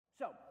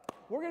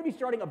We're going to be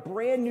starting a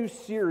brand new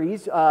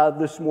series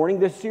this morning.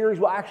 This series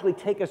will actually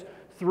take us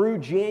through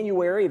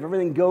January if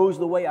everything goes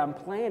the way I'm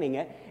planning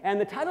it. And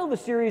the title of the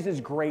series is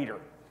Greater.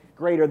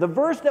 Greater. The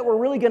verse that we're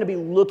really going to be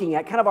looking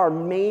at, kind of our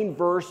main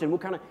verse, and we'll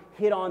kind of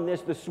hit on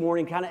this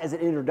morning kind of as an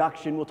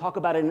introduction. We'll talk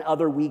about it in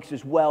other weeks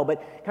as well,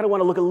 but kind of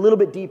want to look a little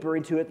bit deeper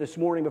into it this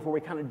morning before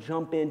we kind of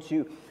jump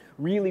into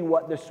really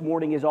what this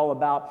morning is all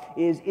about,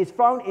 is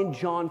found in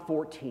John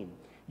 14.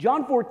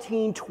 John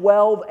 14,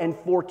 12, and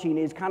 14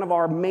 is kind of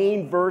our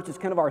main verse. It's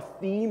kind of our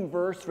theme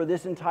verse for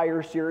this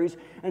entire series.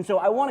 And so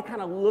I want to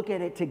kind of look at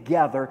it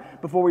together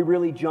before we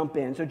really jump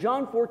in. So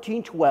John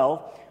 14,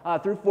 12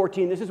 through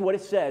 14, this is what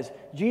it says.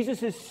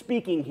 Jesus is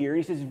speaking here.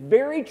 He says,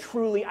 "Very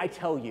truly I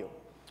tell you,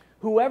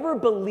 whoever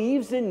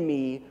believes in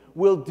me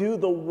will do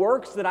the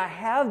works that I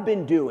have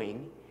been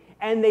doing,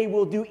 and they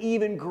will do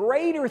even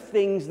greater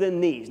things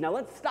than these." Now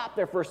let's stop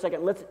there for a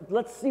second.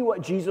 Let's see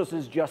what Jesus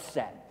has just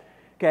said.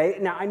 Okay,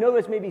 now I know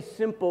this may be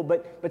simple,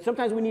 but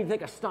sometimes we need to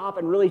take a stop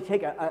and really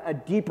take a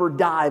deeper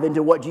dive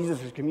into what Jesus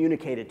has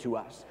communicated to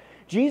us.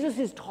 Jesus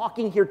is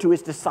talking here to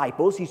his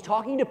disciples. He's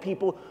talking to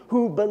people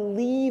who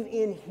believe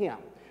in him.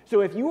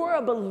 So if you are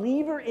a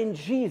believer in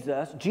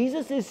Jesus,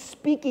 Jesus is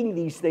speaking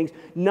these things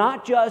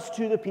not just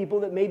to the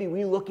people that maybe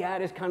we look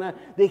at as kind of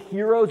the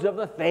heroes of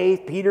the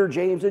faith, Peter,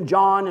 James, and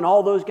John, and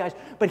all those guys,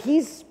 but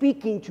he's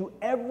speaking to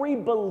every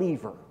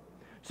believer.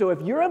 So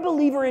if you're a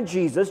believer in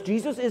Jesus,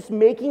 Jesus is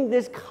making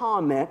this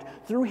comment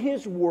through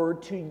his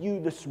word to you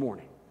this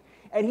morning.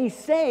 And he's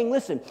saying,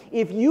 listen,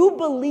 if you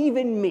believe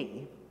in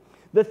me,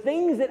 the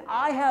things that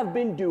I have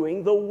been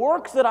doing, the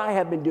works that I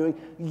have been doing,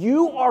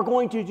 you are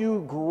going to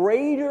do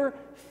greater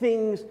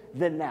things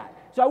than that.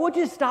 So I want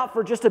you to stop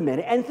for just a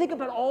minute and think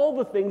about all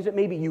the things that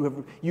maybe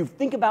you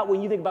think about when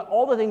you think about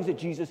all the things that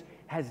Jesus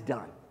has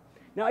done.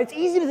 Now, it's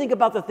easy to think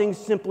about the things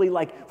simply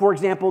like, for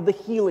example, the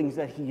healings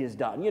that he has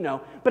done,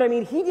 But I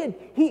mean,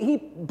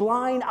 he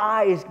blind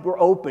eyes were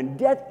opened,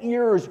 deaf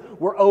ears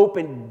were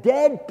opened,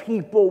 dead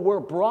people were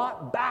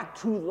brought back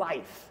to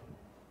life.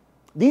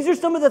 These are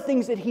some of the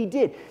things that he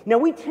did. Now,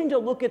 we tend to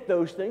look at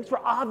those things for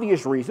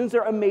obvious reasons.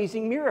 They're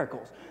amazing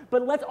miracles.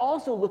 But let's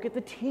also look at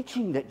the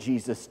teaching that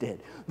Jesus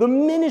did, the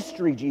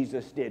ministry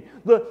Jesus did,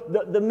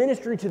 the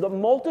ministry to the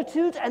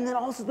multitudes, and then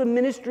also the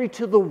ministry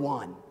to the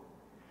one.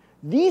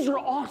 These are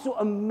also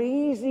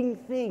amazing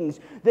things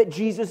that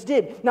Jesus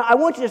did. Now, I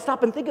want you to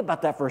stop and think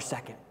about that for a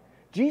second.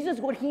 Jesus,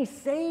 what he's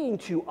saying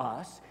to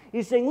us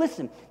is saying,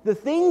 listen, the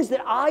things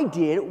that I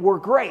did were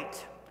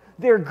great.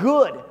 They're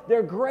good.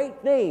 They're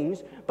great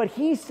things. But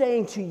he's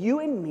saying to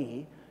you and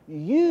me,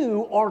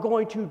 you are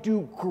going to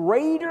do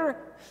greater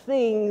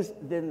things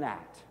than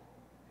that.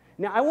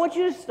 Now, I want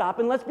you to stop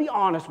and let's be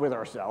honest with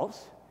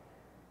ourselves.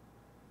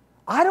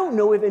 I don't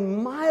know if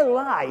in my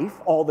life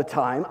all the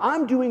time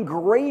I'm doing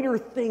greater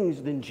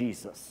things than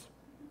Jesus.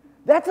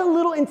 That's a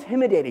little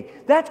intimidating.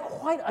 That's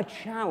quite a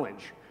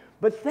challenge.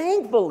 But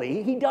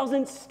thankfully, he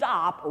doesn't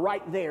stop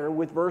right there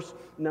with verse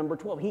number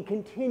 12. He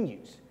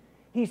continues.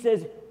 He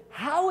says,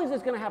 how is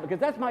this going to happen? Because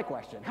that's my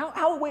question.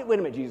 Wait a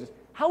minute, Jesus.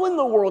 How in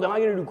the world am I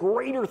going to do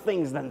greater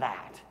things than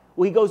that?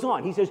 Well, he goes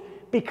on. He says,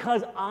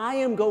 because I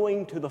am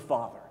going to the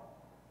Father.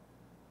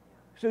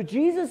 So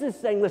Jesus is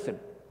saying, listen,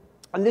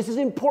 and this is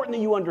important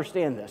that you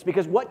understand this,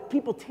 because what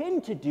people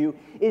tend to do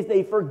is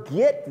they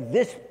forget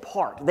this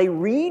part. They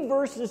read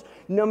verses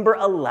number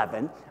 12,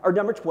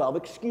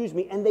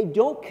 and they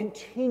don't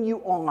continue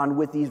on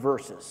with these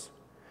verses.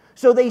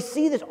 So they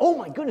see this, oh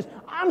my goodness,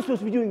 I'm supposed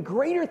to be doing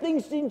greater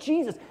things than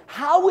Jesus.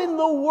 How in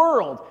the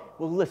world?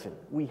 Well, listen,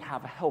 we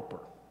have a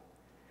helper.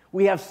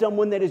 We have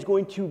someone that is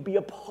going to be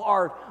a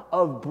part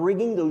of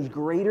bringing those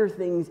greater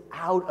things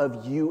out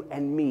of you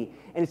and me.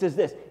 And it says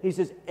this, he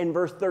says in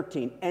verse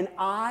 13, and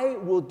I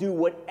will do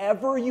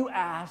whatever you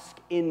ask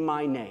in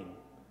my name,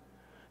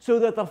 so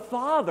that the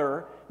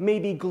Father may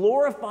be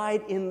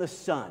glorified in the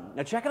Son.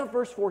 Now check out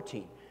verse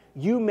 14.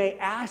 You may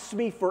ask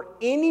me for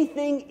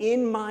anything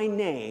in my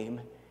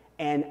name,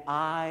 and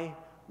I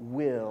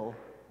will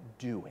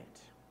do it.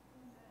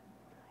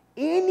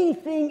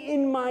 Anything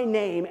in my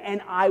name,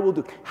 and I will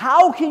do.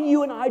 How can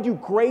you and I do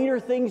greater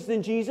things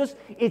than Jesus?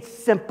 It's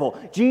simple.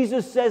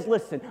 Jesus says,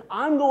 listen,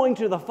 I'm going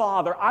to the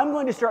Father. I'm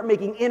going to start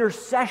making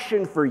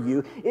intercession for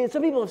you. And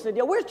some people have said,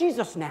 where's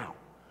Jesus now?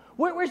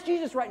 Where's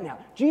Jesus right now?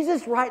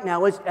 Jesus right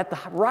now is at the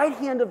right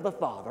hand of the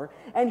Father,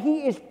 and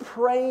he is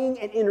praying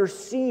and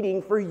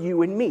interceding for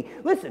you and me.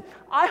 Listen,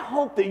 I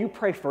hope that you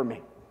pray for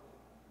me.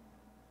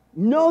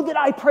 Know that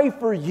I pray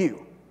for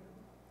you.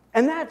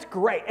 And that's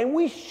great. And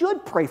we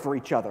should pray for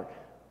each other.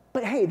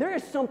 But hey, there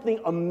is something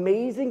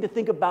amazing to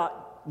think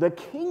about. The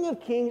King of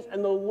Kings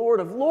and the Lord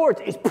of Lords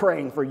is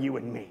praying for you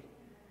and me.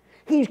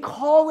 He's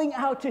calling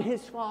out to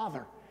his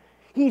Father.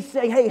 He's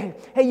saying,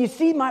 hey, you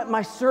see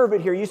my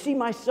servant here. You see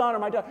my son or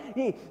my daughter.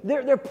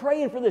 They're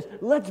praying for this.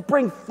 Let's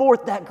bring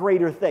forth that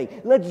greater thing.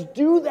 Let's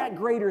do that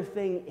greater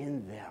thing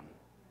in them.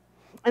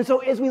 And so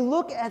as we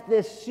look at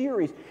this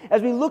series,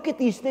 as we look at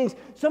these things,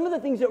 some of the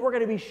things that we're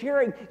going to be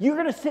sharing, you're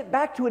going to sit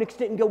back to an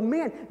extent and go,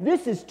 man,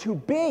 this is too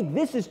big.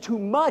 This is too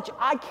much.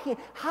 I can't.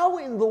 How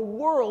in the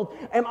world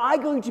am I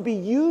going to be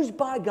used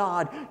by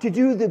God to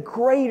do the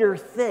greater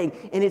thing?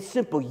 And it's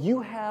simple.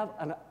 You have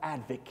an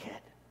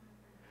advocate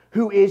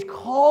who is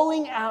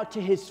calling out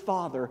to his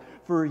Father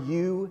for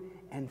you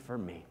and for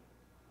me.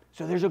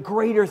 So there's a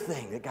greater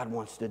thing that God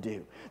wants to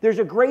do. There's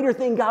a greater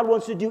thing God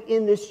wants to do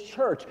in this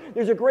church.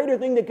 There's a greater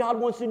thing that God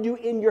wants to do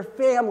in your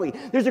family.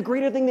 There's a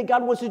greater thing that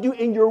God wants to do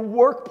in your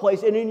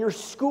workplace and in your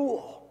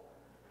school.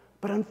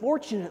 But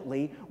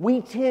unfortunately,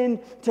 we tend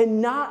to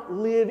not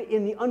live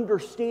in the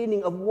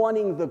understanding of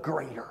wanting the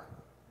greater.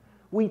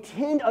 We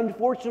tend,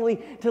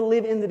 unfortunately, to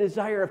live in the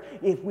desire of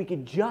if we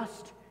could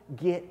just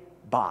get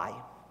by.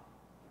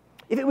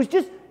 If it was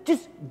just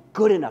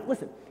good enough.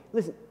 Listen,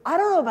 I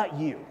don't know about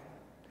you,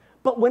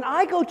 but when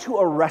I go to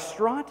a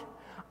restaurant,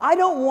 I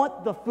don't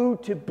want the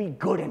food to be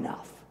good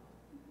enough.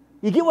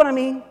 You get what I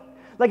mean?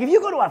 Like if you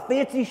go to a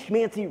fancy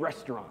schmancy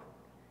restaurant,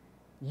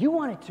 you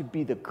want it to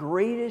be the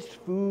greatest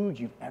food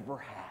you've ever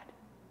had.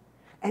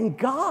 And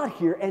God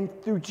here, and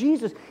through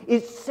Jesus,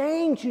 is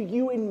saying to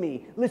you and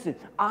me, listen,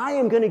 I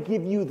am going to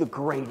give you the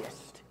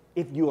greatest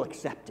if you'll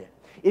accept it.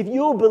 If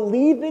you'll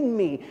believe in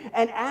me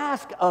and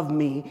ask of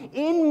me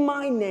in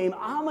my name,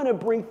 I'm going to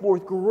bring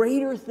forth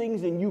greater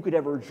things than you could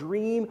ever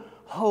dream,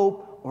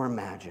 hope, or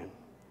imagine.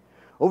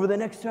 Over the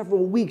next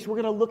several weeks,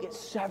 we're going to look at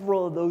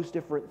several of those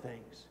different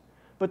things.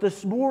 But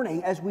this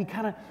morning, as we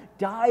kind of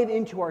dive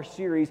into our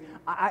series,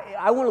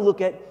 I want to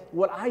look at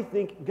what I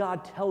think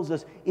God tells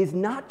us is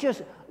not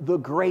just the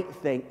great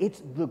thing,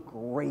 it's the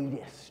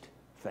greatest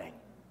thing.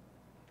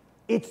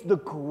 It's the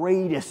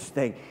greatest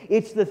thing.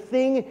 It's the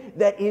thing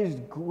that is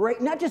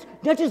great, not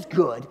just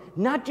good,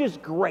 not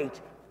just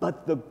great,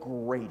 but the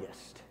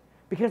greatest.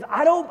 Because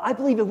I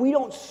believe if we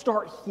don't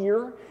start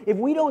here, if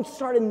we don't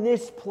start in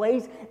this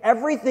place,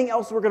 everything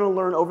else we're going to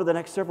learn over the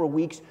next several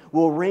weeks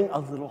will ring a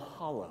little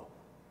hollow.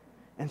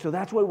 And so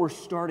that's why we're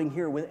starting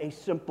here with a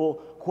simple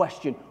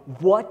question.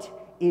 What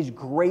is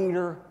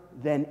greater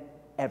than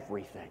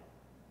everything?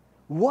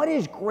 What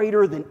is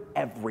greater than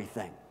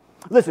everything?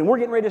 Listen, we're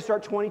getting ready to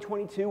start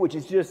 2022, which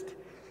is just,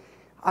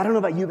 I don't know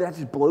about you, but that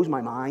just blows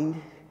my mind.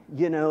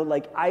 You know,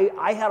 like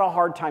I had a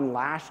hard time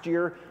last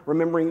year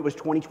remembering it was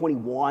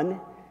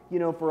 2021, you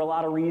know, for a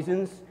lot of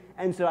reasons.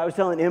 And so I was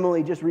telling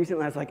Emily just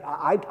recently, I was like,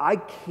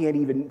 I can't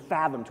even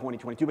fathom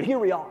 2022, but here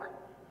we are.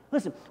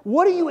 Listen,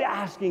 what are you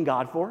asking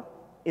God for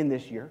in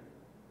this year?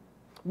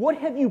 What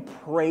have you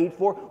prayed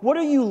for? What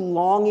are you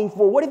longing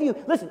for?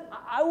 Listen,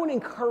 I want to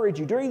encourage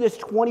you during this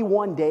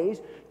 21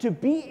 days to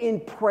be in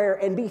prayer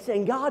and be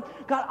saying, God,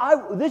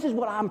 this is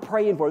what I'm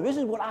praying for. This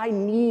is what I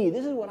need.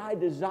 This is what I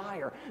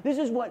desire. This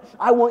is what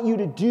I want you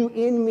to do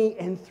in me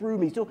and through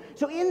me. So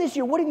in this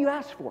year, what have you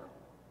asked for?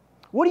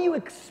 What are you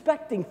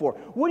expecting for?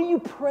 What are you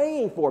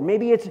praying for?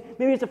 Maybe it's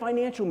a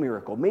financial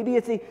miracle. Maybe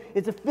it's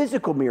a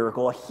physical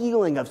miracle, a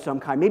healing of some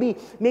kind.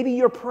 Maybe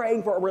you're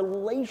praying for a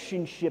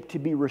relationship to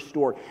be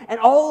restored. And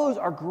all those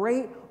are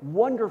great,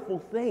 wonderful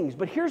things.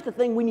 But here's the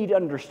thing we need to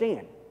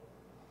understand.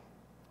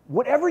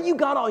 Whatever you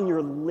got on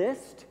your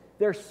list,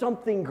 there's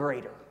something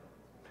greater.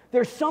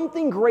 There's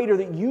something greater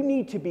that you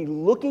need to be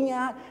looking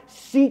at,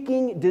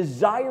 seeking,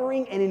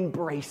 desiring, and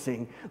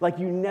embracing like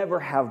you never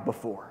have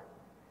before.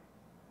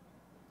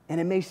 And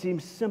it may seem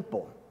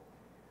simple,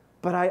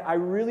 but I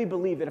really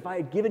believe that if I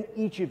had given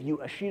each of you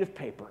a sheet of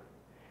paper,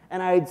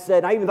 and I had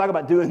said, I even thought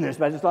about doing this,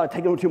 but I just thought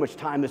I'd take too much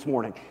time this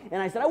morning.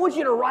 And I said, I want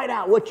you to write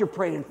out what you're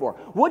praying for.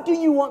 What do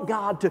you want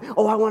God to,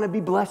 I want to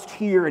be blessed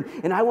here,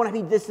 and I want to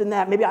be this and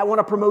that. Maybe I want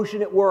a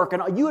promotion at work.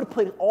 And you would have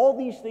put all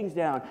these things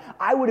down.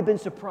 I would have been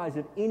surprised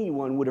if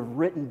anyone would have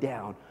written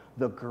down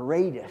the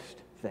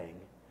greatest thing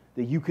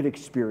that you could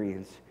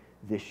experience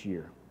this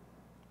year.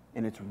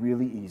 And it's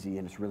really easy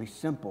and it's really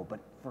simple, but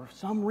for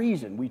some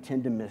reason we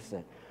tend to miss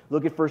it.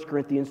 Look at 1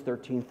 Corinthians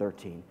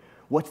 13:13.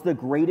 What's the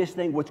greatest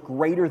thing? What's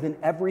greater than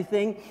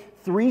everything?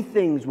 3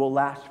 things will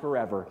last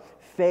forever: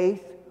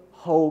 faith,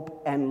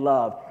 hope, and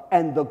love.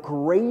 And the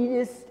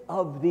greatest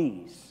of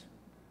these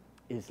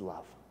is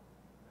love.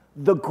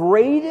 The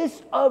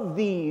greatest of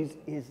these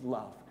is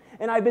love.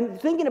 And I've been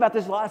thinking about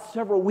this last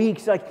several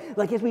weeks,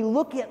 like as we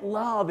look at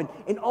love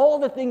and all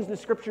the things the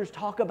scriptures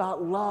talk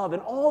about love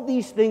and all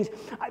these things,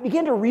 I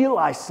began to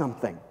realize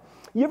something.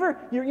 You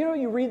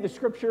read the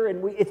scripture,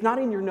 and it's not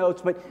in your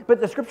notes, but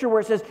the scripture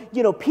where it says,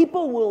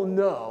 people will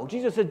know,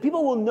 Jesus said,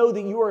 people will know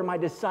that you are my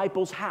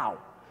disciples. How?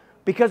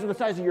 Because of the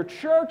size of your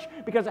church,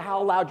 because of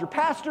how loud your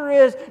pastor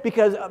is,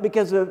 because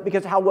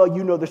of how well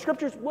you know the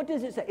scriptures. What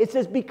does it say? It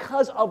says,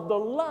 because of the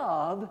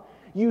love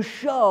you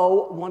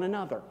show one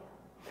another.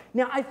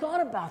 Now, I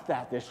thought about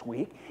that this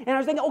week, and I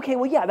was thinking, okay,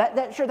 well, yeah,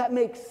 that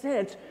makes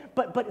sense,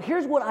 but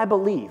here's what I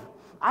believe.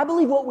 I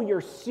believe what we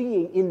are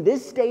seeing in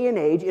this day and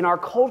age, in our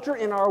culture,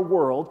 in our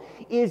world,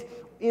 is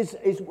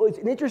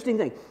an interesting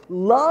thing.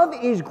 Love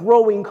is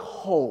growing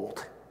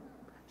cold.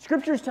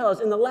 Scriptures tell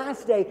us in the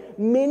last day,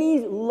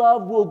 many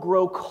love will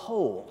grow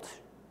cold.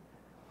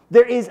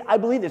 There is, I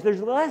believe this,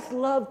 there's less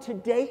love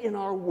today in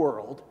our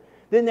world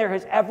than there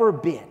has ever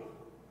been.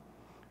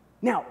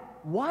 Now,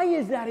 why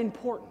is that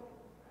important?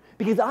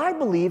 Because I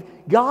believe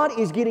God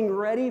is getting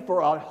ready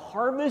for a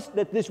harvest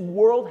that this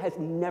world has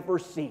never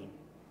seen.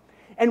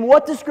 And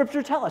what does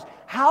Scripture tell us?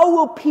 How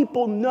will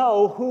people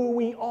know who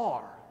we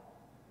are?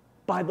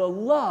 By the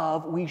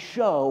love we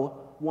show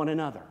one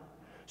another.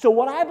 So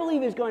what I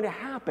believe is going to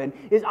happen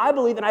is I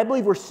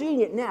believe we're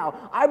seeing it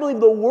now, I believe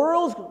the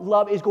world's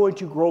love is going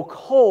to grow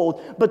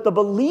cold, but the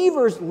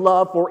believer's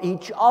love for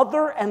each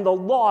other and the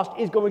lost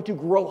is going to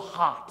grow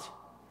hot.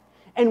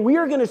 And we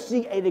are going to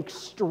see an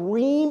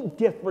extreme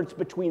difference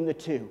between the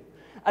two.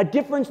 A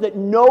difference that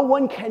no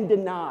one can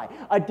deny.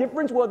 A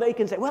difference where they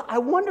can say, well, I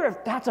wonder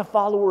if that's a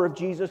follower of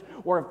Jesus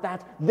or if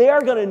that's...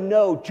 They're going to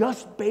know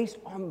just based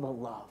on the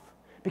love.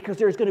 Because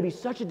there's going to be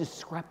such a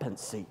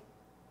discrepancy.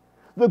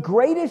 The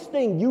greatest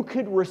thing you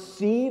could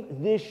receive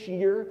this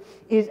year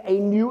is a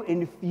new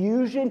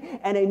infusion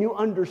and a new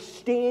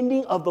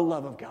understanding of the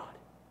love of God.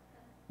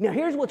 Now,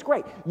 here's what's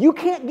great. You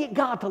can't get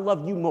God to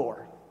love you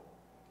more.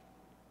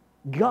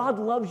 God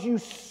loves you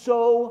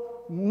so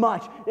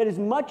much that as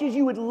much as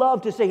you would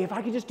love to say, if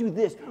I could just do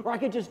this or I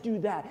could just do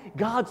that,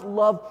 God's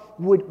love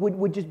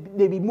would just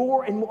be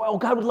more and more. Oh,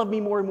 God would love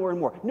me more and more and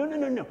more.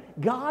 No.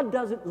 God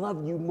doesn't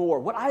love you more.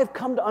 What I have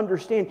come to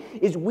understand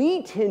is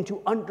we tend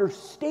to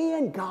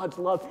understand God's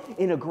love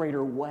in a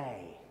greater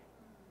way.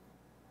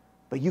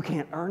 But you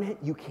can't earn it.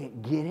 You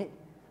can't get it.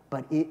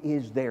 But it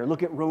is there.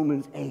 Look at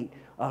Romans 8,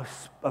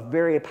 a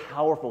very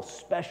powerful,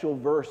 special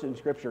verse in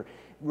Scripture.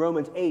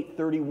 Romans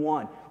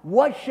 8:31.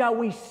 What shall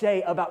we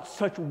say about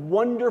such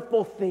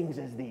wonderful things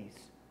as these?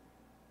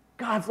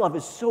 God's love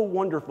is so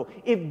wonderful.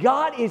 If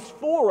God is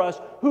for us,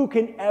 who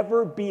can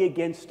ever be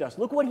against us?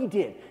 Look what he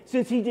did.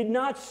 Since he did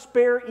not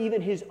spare even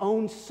his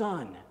own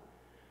son,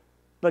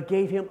 but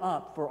gave him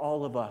up for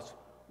all of us,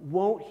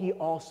 won't he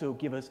also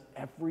give us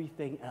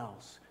everything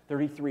else?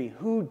 33.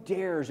 Who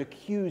dares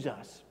accuse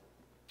us,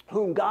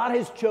 whom God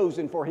has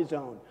chosen for his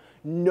own?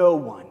 No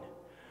one.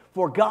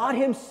 For God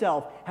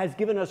himself has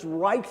given us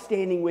right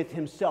standing with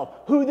himself.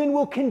 Who then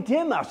will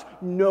condemn us?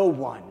 No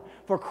one.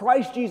 For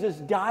Christ Jesus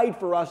died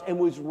for us and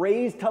was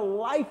raised to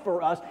life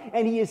for us,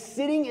 and he is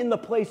sitting in the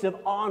place of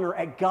honor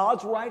at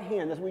God's right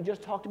hand, as we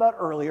just talked about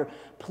earlier,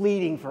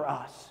 pleading for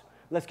us.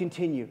 Let's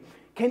continue.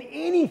 Can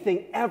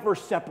anything ever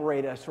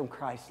separate us from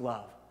Christ's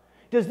love?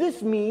 Does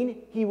this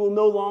mean he will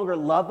no longer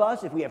love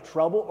us if we have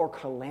trouble or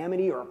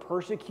calamity or are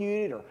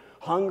persecuted or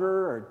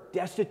hunger or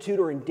destitute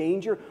or in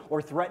danger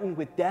or threatened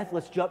with death?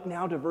 Let's jump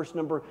now to verse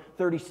number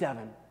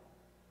 37.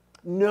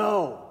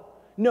 No,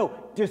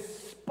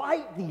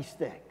 despite these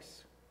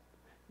things,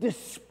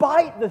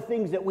 despite the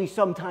things that we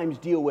sometimes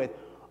deal with,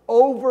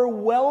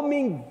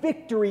 overwhelming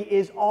victory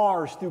is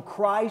ours through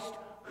Christ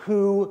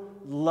who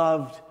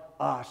loved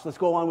us. Let's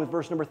go on with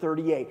verse number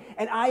 38.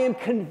 And I am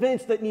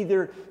convinced that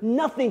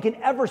nothing can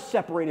ever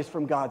separate us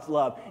from God's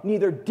love.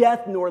 Neither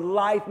death nor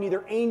life,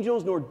 neither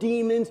angels nor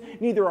demons,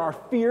 neither our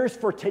fears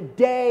for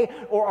today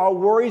or our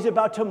worries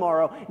about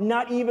tomorrow,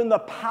 not even the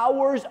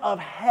powers of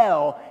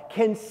hell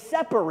can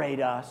separate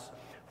us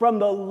from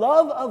the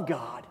love of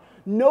God.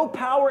 No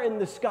power in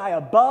the sky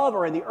above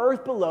or in the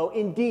earth below,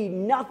 indeed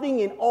nothing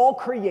in all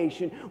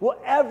creation will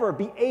ever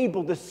be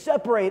able to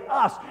separate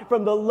us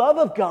from the love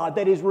of God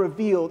that is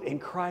revealed in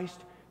Christ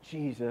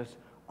Jesus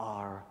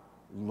our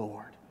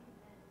Lord.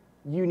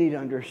 You need to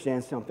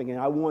understand something, and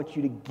I want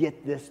you to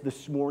get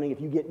this morning.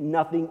 If you get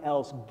nothing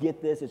else,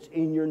 get this. It's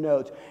in your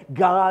notes.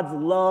 God's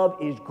love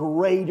is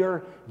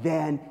greater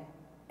than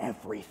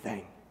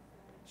everything.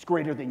 It's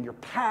greater than your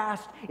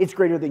past. It's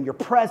greater than your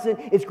present.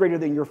 It's greater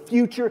than your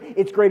future.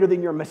 It's greater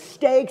than your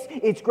mistakes.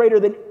 It's greater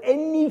than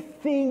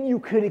anything you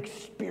could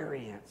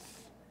experience.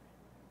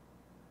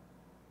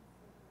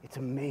 It's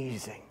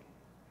amazing.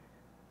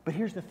 But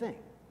here's the thing.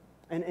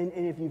 And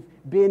if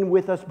you've been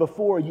with us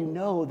before, you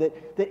know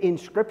that in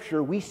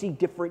Scripture we see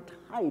different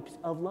types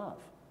of love.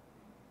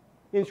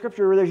 In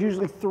Scripture, there's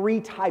usually three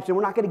types, and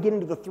we're not going to get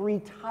into the three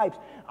types.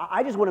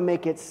 I just want to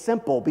make it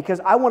simple because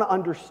I want to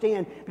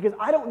understand, because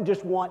I don't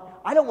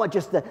want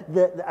just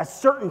a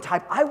certain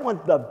type. I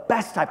want the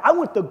best type. I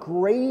want the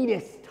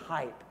greatest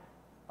type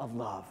of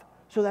love.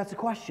 So that's the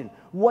question.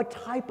 What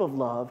type of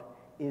love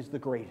is the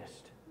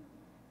greatest?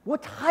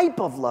 What type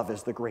of love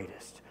is the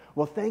greatest?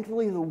 Well,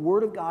 thankfully, the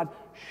Word of God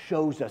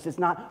shows us. It's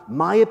not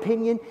my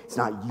opinion. It's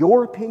not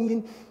your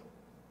opinion.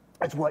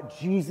 It's what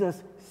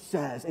Jesus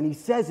says. And he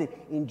says it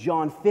in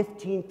John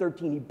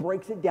 15:13. He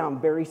breaks it down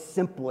very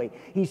simply.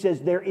 He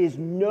says, there is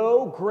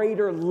no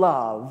greater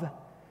love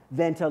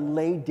than to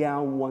lay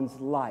down one's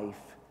life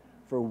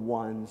for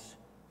one's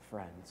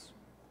friends.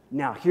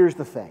 Now, here's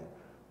the thing.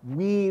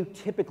 We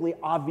typically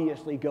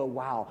obviously go,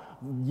 wow,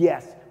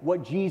 yes,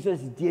 what Jesus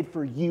did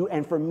for you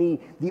and for me,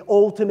 the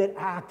ultimate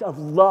act of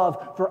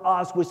love for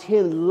us was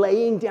him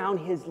laying down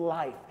his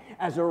life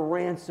as a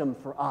ransom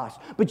for us.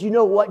 But you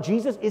know what?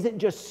 Jesus isn't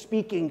just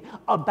speaking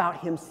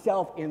about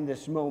himself in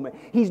this moment.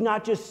 He's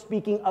not just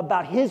speaking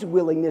about his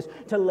willingness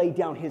to lay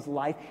down his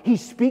life.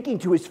 He's speaking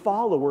to his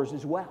followers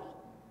as well.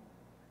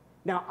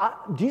 Now,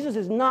 Jesus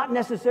is not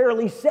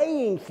necessarily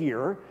saying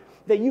here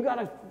that you got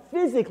to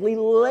physically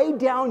lay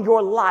down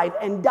your life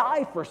and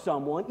die for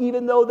someone,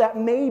 even though that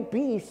may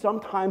be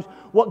sometimes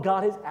what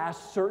God has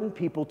asked certain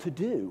people to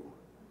do.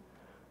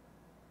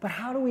 But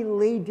how do we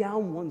lay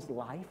down one's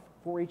life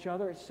for each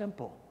other? It's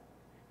simple.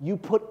 You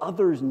put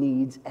others'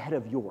 needs ahead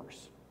of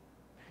yours.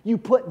 You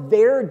put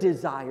their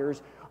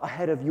desires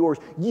ahead of yours.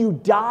 You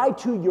die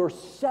to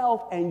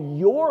yourself and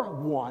your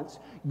wants,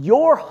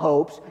 your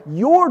hopes,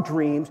 your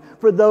dreams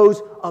for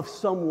those of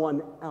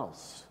someone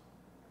else.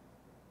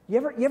 You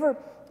ever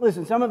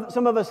listen, some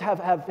of us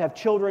have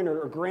children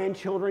or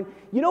grandchildren.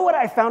 You know what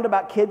I found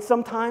about kids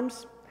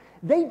sometimes?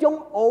 They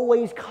don't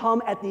always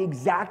come at the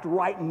exact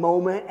right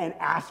moment and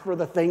ask for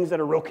the things that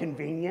are real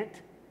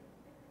convenient.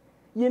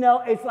 You know,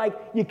 it's like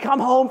you come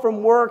home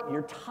from work,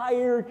 you're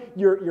tired,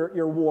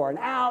 you're worn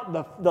out.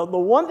 The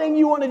one thing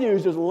you want to do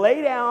is just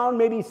lay down,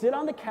 maybe sit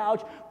on the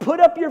couch, put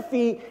up your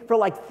feet for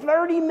like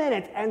 30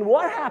 minutes. And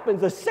what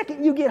happens the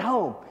second you get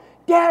home?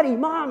 Daddy,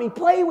 Mommy,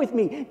 play with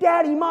me.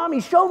 Daddy, Mommy,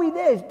 show me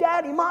this.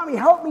 Daddy, Mommy,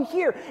 help me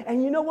here.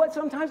 And you know what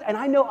sometimes? And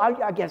I know,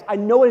 I guess, I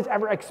know nobody's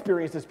ever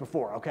experienced this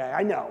before, okay?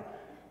 I know.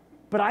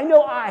 But I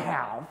know I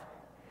have.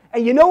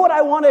 And you know what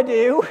I want to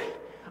do?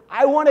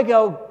 I want to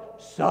go,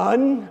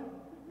 son,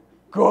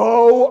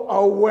 go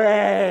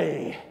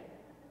away.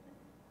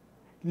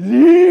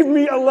 Leave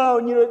me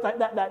alone. You know,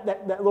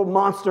 that little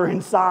monster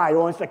inside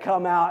wants to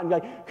come out and be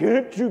like,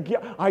 can't you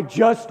get, I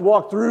just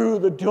walked through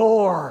the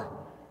door.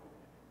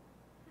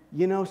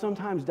 You know,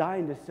 sometimes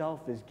dying to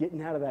self is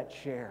getting out of that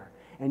chair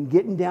and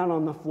getting down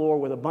on the floor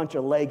with a bunch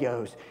of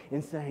Legos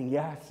and saying,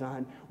 yeah,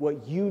 son,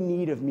 what you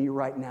need of me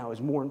right now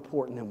is more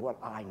important than what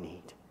I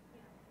need.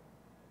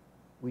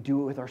 We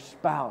do it with our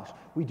spouse.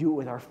 We do it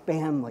with our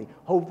family.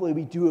 Hopefully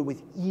we do it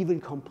with even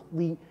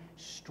complete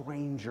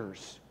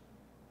strangers.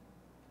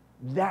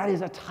 That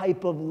is a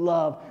type of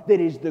love that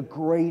is the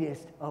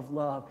greatest of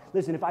love.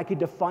 Listen, if I could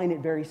define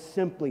it very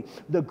simply,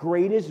 the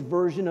greatest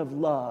version of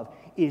love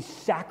is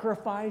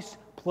sacrifice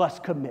plus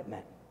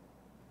commitment.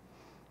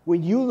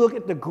 When you look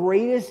at the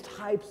greatest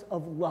types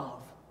of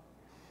love,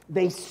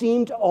 they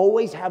seem to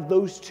always have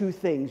those two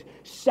things,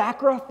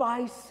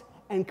 sacrifice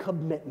and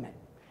commitment.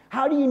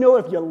 How do you know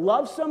if you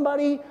love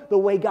somebody the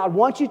way God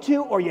wants you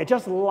to, or you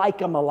just like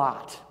them a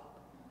lot?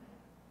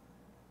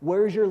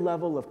 Where's your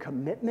level of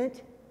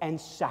commitment and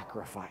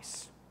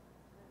sacrifice?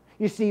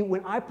 You see,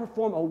 when I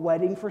perform a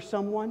wedding for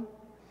someone,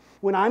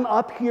 when I'm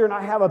up here and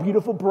I have a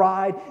beautiful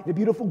bride, and a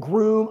beautiful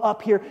groom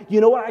up here,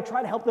 you know what I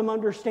try to help them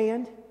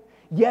understand?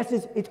 Yes,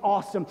 it's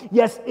awesome.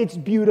 Yes, it's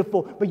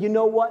beautiful. But you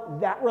know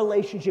what? That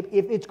relationship,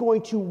 if it's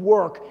going to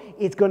work,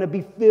 it's going to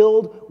be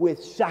filled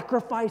with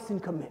sacrifice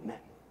and commitment.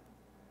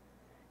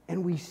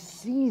 And we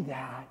see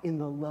that in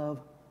the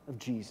love of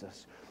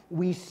Jesus.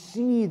 We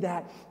see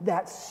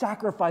that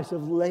sacrifice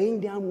of laying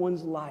down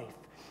one's life.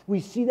 We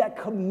see that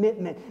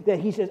commitment that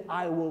he says,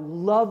 I will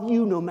love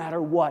you no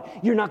matter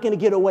what. You're not going to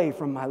get away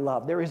from my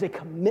love. There is a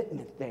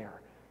commitment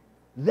there.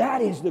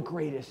 That is the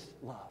greatest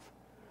love.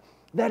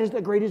 That is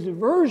the greatest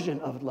version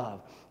of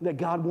love that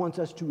God wants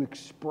us to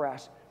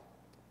express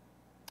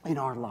in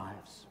our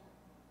lives.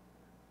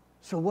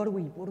 So what do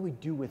we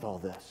do with all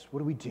this? What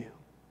do we do?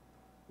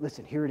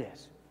 Listen, here it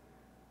is.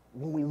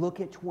 When we look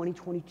at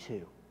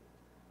 2022,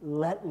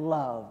 let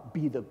love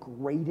be the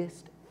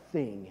greatest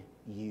thing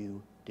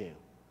you do.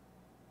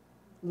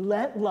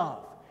 Let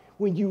love,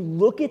 when you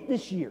look at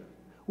this year,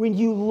 when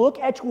you look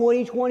at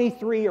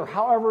 2023 or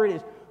however it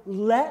is,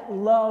 let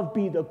love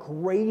be the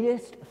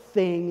greatest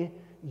thing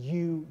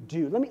you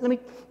do. Let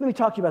me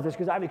talk to you about this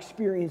because I've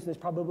experienced this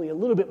probably a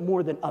little bit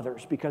more than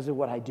others because of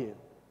what I do.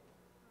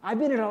 I've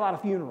been at a lot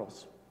of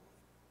funerals.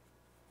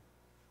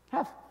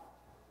 Have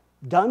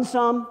done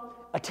some,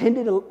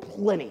 attended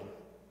plenty.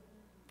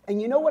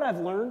 And you know what I've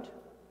learned?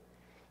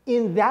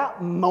 In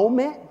that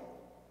moment,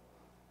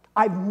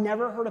 I've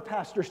never heard a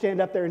pastor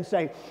stand up there and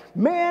say,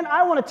 man,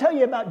 I want to tell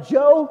you about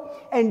Joe,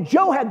 and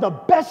Joe had the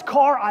best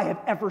car I have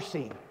ever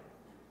seen.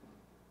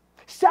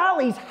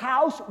 Sally's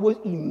house was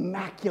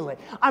immaculate.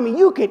 I mean,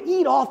 you could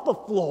eat off the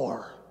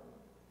floor.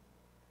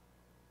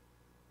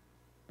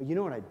 But you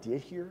know what I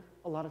did hear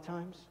a lot of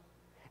times?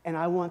 And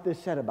I want this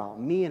said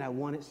about me, and I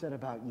want it said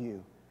about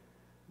you.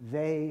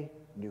 They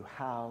knew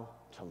how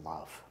to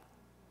love.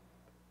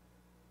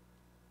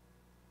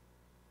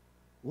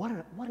 What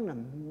an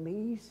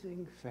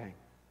amazing thing.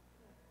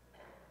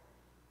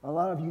 A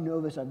lot of you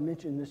know this. I've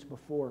mentioned this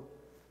before.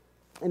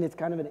 And it's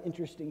kind of an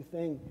interesting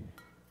thing.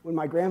 When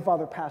my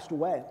grandfather passed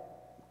away,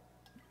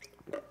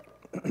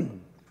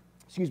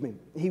 excuse me,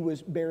 he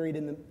was buried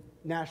in the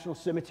National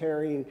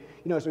Cemetery. You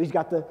know, so he's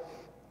got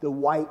the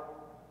white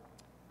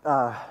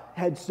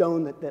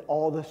headstone that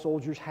all the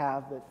soldiers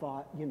have that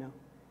fought, you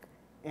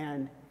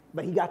know.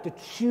 But he got to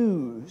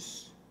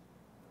choose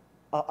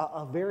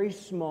a very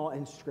small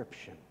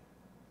inscription.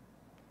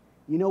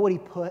 You know what he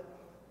put?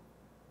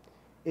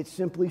 It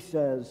simply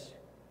says,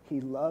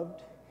 he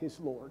loved his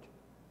Lord.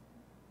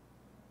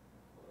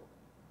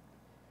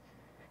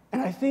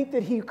 And I think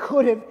that he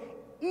could have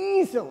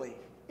easily,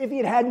 if he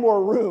had had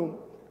more room,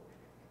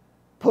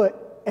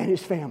 and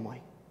his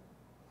family,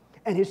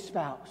 and his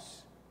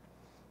spouse,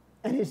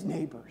 and his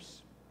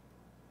neighbors.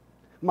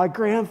 My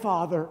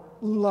grandfather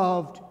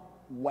loved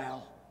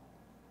well.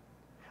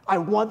 I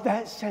want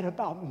that said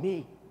about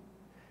me.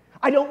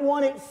 I don't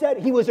want it said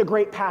he was a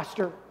great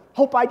pastor. I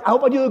hope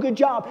I do a good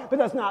job, but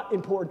that's not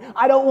important.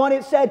 I don't want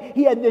it said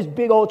he had this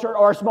big old church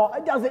or small.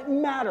 It doesn't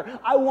matter.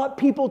 I want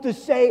people to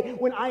say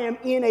when I am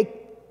in a,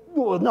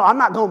 well, no, I'm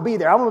not going to be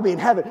there. I'm going to be in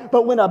heaven.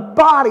 But when a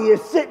body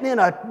is sitting in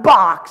a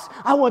box,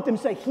 I want them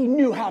to say he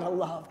knew how to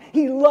love.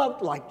 He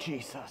loved like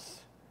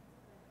Jesus.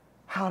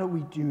 How do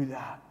we do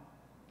that?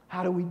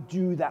 How do we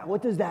do that?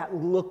 What does that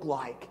look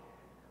like?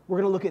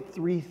 We're going to look at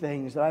three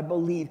things that I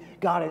believe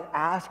God is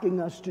asking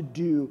us to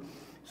do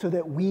so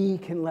that we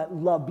can let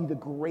love be the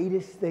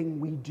greatest thing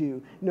we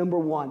do. Number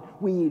one,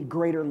 we need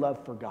greater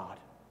love for God.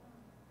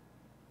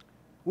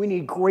 We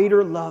need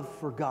greater love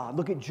for God.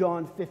 Look at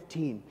John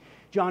 15.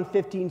 John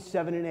 15,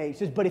 7 and 8. It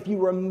says, but if you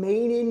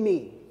remain in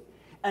me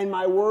and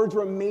my words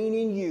remain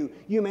in you,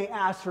 you may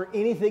ask for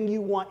anything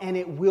you want and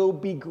it will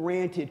be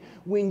granted.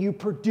 When you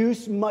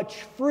produce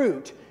much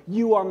fruit,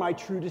 you are my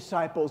true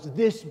disciples.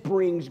 This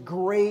brings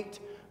great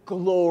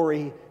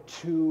glory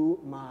to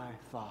my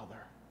Father.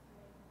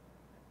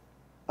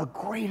 A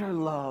greater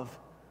love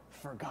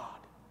for God.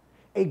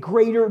 A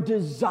greater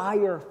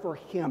desire for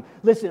Him.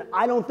 Listen,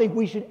 I don't think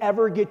we should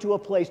ever get to a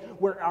place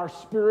where our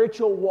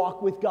spiritual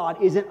walk with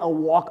God isn't a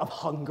walk of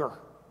hunger.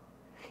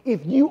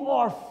 If you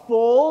are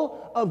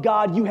full of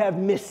God, you have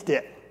missed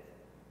it.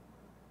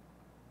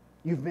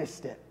 You've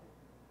missed it.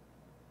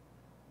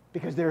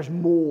 Because there's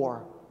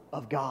more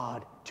of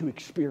God to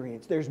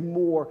experience. There's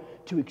more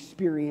to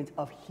experience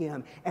of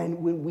Him.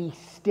 And when we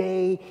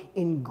stay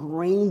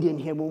ingrained in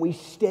Him, when we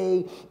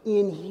stay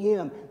in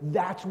Him,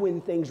 that's when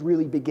things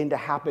really begin to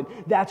happen.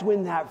 That's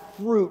when that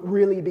fruit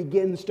really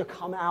begins to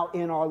come out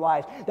in our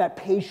lives. That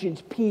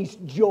patience, peace,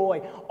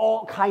 joy,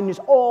 all kindness,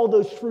 all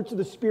those fruits of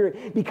the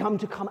Spirit become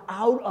to come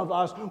out of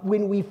us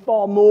when we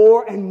fall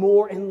more and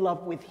more in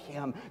love with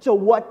Him. So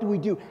what do we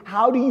do?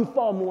 How do you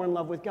fall more in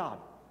love with God?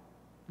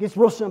 It's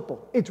real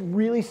simple. It's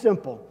really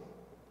simple.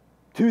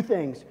 Two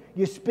things.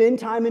 You spend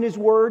time in His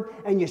Word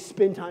and you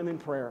spend time in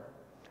prayer.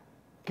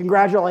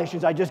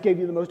 Congratulations, I just gave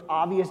you the most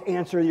obvious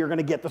answer you're going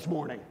to get this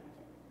morning.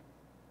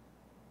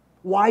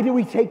 Why do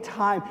we take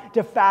time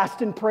to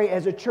fast and pray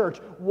as a church?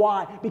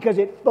 Why? Because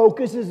it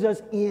focuses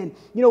us in.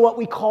 You know what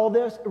we call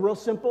this? Real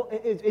simple.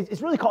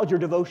 It's really called your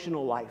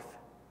devotional life.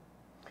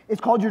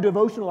 It's called your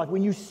devotional life.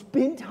 When you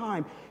spend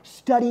time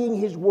studying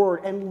His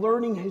Word and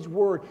learning His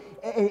Word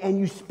and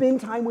you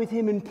spend time with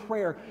Him in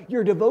prayer,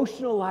 your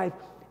devotional life,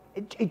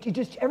 it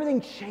just,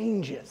 everything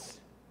changes.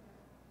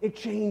 It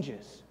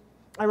changes.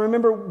 I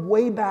remember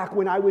way back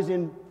when I was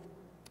in,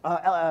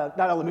 not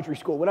elementary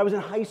school, when I was in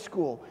high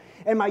school,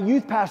 and my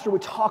youth pastor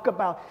would talk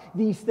about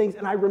these things,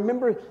 and I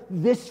remember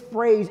this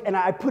phrase, and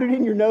I put it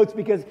in your notes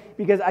because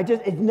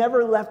it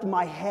never left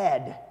my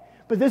head.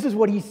 But this is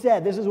what he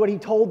said. This is what he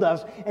told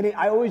us, and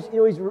I always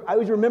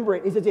remember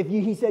it. He says,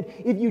 he said,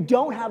 if you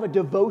don't have a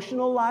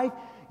devotional life,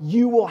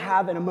 you will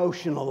have an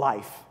emotional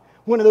life.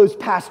 One of those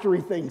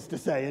pastory things to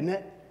say, isn't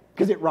it?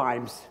 Because it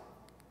rhymes.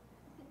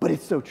 But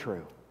it's so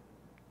true.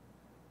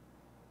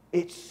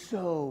 It's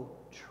so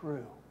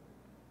true.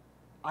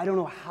 I don't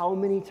know how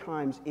many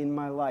times in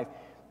my life,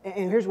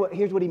 and here's what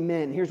he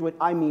meant, here's what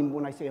I mean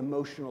when I say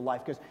emotional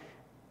life, because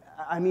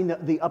I mean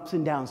the ups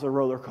and downs, the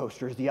roller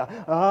coasters, the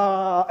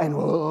and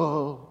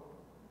whoa.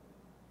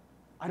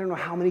 I don't know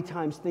how many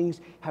times things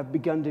have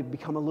begun to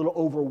become a little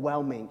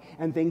overwhelming,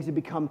 and things have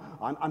become,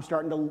 I'm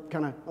starting to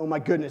kind of, oh my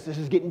goodness, this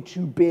is getting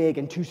too big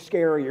and too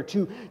scary, or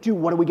too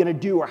what are we going to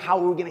do, or how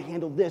are we going to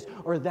handle this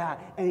or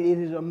that? And it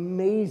is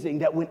amazing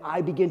that when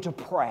I begin to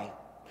pray,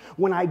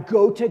 when I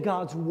go to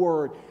God's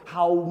Word,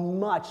 how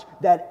much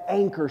that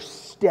anchor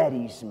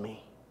steadies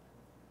me.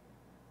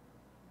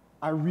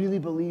 I really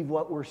believe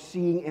what we're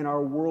seeing in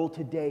our world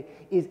today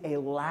is a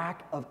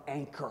lack of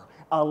anchor,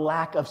 a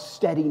lack of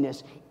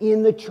steadiness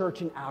in the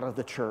church and out of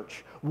the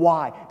church.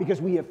 Why?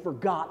 Because we have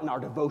forgotten our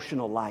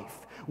devotional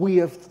life. We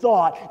have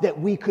thought that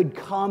we could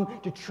come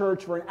to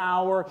church for an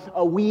hour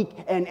a week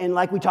and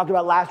like we talked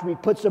about last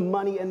week, put some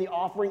money in the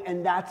offering,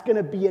 and that's going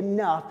to be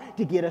enough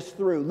to get us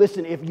through.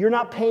 Listen, if you're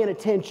not paying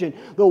attention,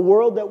 the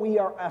world that we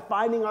are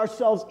finding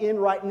ourselves in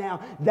right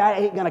now, that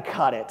ain't going to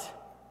cut it.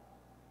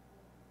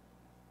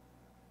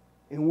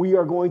 And we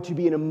are going to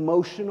be an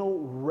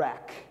emotional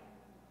wreck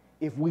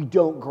if we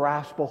don't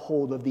grasp a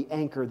hold of the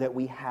anchor that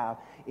we have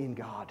in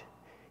God.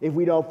 If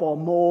we don't fall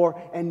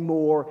more and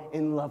more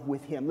in love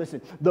with Him.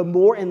 Listen, the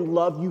more in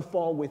love you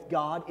fall with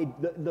God,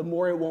 the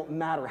more it won't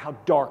matter how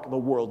dark the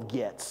world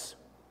gets.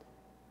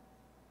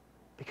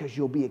 Because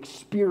you'll be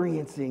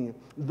experiencing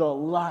the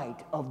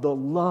light of the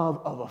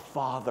love of a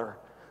Father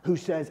who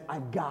says,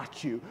 I've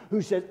got you,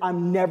 who says,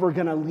 I'm never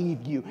going to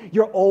leave you.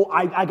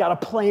 I got a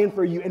plan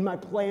for you, and my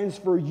plans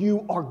for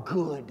you are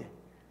good.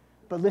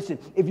 But listen,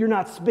 if you're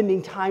not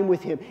spending time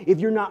with him, if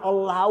you're not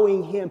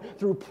allowing him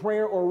through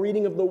prayer or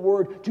reading of the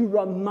word to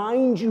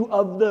remind you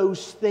of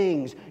those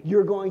things,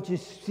 you're going to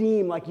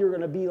seem like you're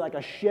going to be like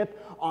a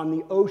ship on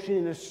the ocean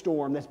in a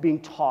storm that's being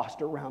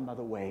tossed around by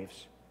the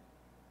waves.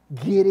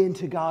 Get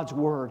into God's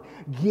word.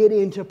 Get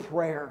into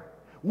prayer.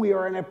 We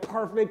are in a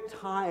perfect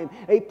time,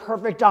 a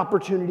perfect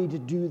opportunity to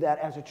do that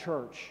as a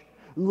church.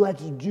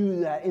 Let's do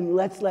that, and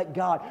let's let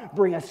God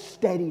bring a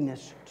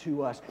steadiness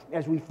to us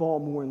as we fall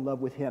more in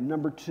love with him.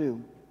 Number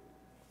two,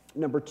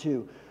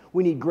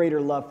 we need greater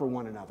love for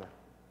one another.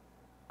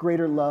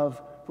 Greater love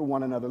for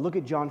one another. Look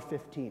at John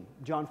 15,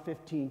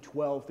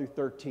 12 through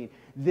 13.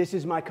 This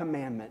is my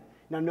commandment.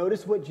 Now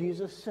notice what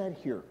Jesus said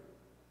here.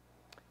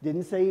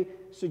 Didn't say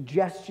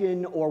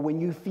suggestion or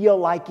when you feel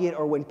like it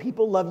or when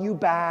people love you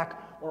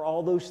back or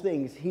all those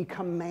things. He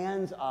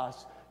commands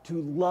us to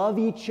love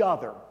each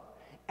other.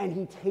 And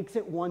he takes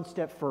it one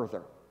step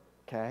further,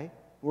 okay?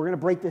 We're going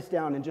to break this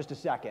down in just a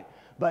second.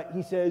 But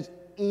he says,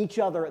 each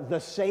other the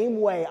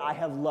same way I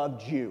have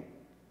loved you.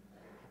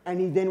 And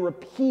he then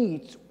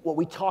repeats what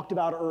we talked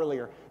about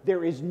earlier.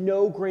 There is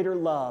no greater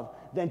love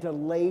than to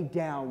lay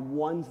down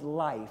one's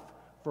life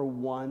for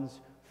one's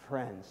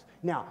friends.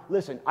 Now,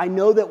 listen, I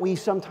know that we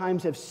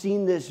sometimes have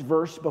seen this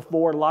verse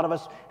before. A lot of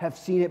us have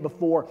seen it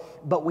before.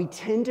 But we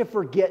tend to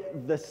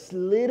forget this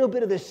little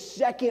bit of the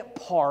second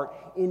part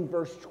in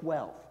verse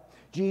 12.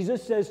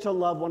 Jesus says to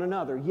love one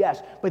another,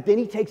 yes, but then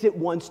he takes it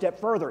one step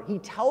further. He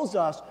tells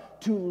us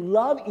to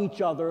love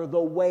each other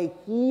the way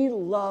he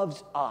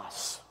loves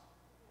us.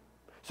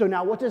 So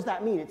now what does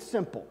that mean? It's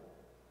simple.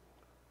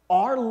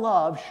 Our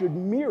love should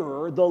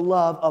mirror the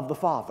love of the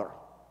Father.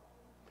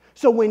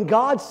 So when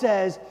God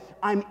says,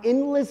 I'm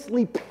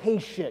endlessly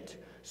patient,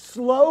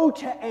 slow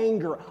to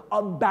anger,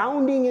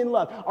 abounding in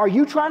love, are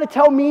you trying to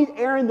tell me,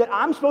 Aaron, that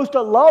I'm supposed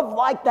to love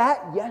like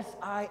that? Yes,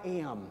 I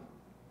am.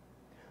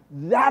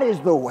 That is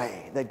the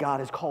way that God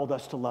has called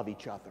us to love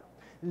each other.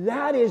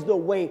 That is the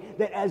way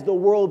that as the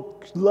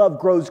world's love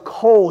grows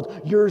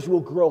cold, yours will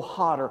grow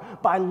hotter.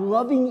 By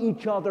loving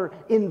each other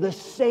in the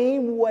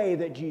same way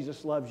that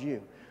Jesus loves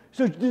you.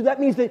 So that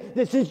means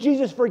that since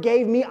Jesus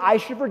forgave me, I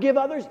should forgive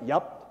others?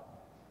 Yep.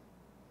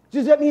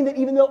 Does that mean that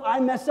even though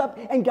I mess up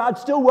and God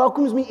still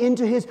welcomes me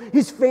into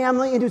his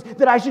family,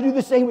 that I should do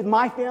the same with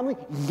my family?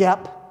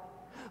 Yep.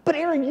 But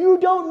Aaron, you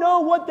don't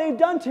know what they've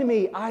done to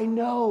me. I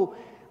know,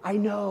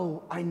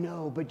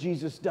 but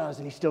Jesus does,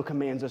 and he still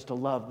commands us to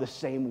love the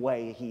same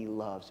way he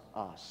loves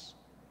us.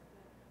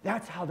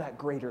 That's how that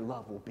greater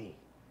love will be.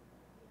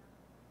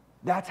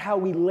 That's how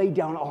we lay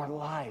down our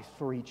lives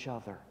for each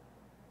other.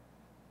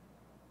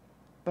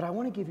 But I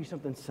want to give you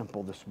something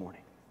simple this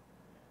morning,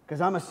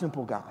 because I'm a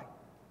simple guy.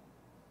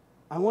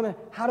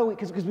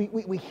 Because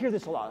we hear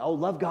this a lot. Oh,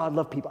 love God,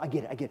 love people. I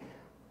get it.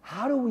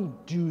 How do we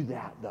do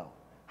that, though?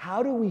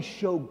 How do we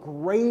show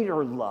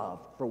greater love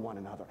for one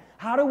another?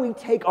 How do we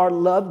take our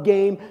love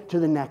game to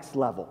the next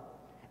level?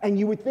 And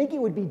you would think it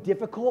would be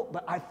difficult,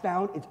 but I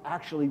found it's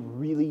actually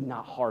really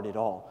not hard at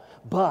all.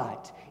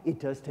 But it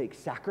does take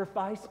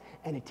sacrifice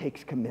and it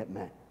takes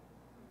commitment.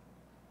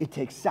 It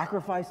takes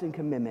sacrifice and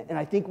commitment. And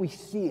I think we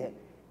see it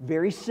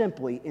very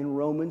simply in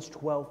Romans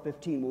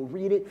 12:15. We'll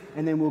read it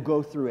and then we'll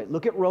go through it.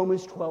 Look at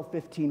Romans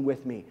 12:15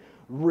 with me.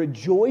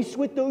 Rejoice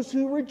with those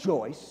who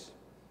rejoice,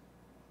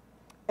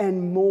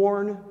 and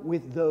mourn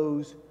with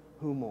those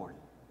who mourn.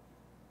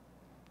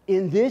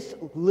 In this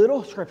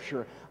little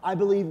scripture, I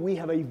believe we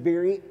have a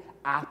very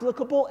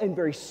applicable and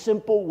very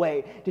simple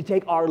way to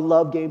take our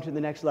love game to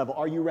the next level.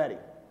 Are you ready?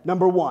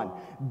 Number one,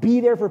 be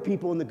there for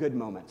people in the good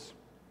moments.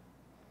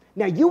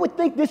 Now, you would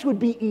think this would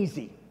be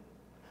easy,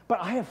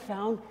 but I have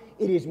found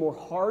it is more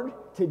hard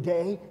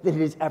today than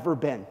it has ever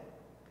been.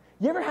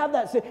 You ever have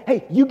that say,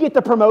 hey, you get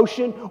the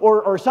promotion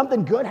or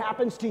something good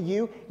happens to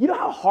you? You know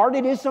how hard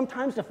it is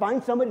sometimes to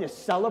find somebody to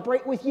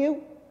celebrate with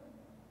you?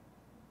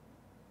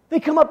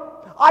 They come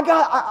up, I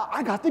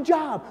got the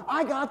job,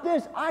 I got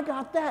this, I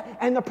got that.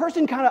 And the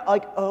person kind of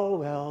like, oh,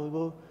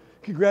 well,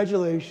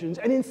 congratulations.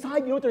 And inside,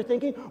 you know what they're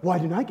thinking? Why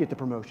didn't I get the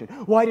promotion?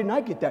 Why didn't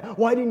I get that?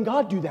 Why didn't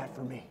God do that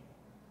for me?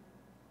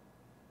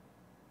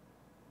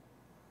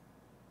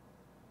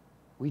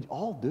 We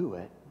all do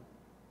it.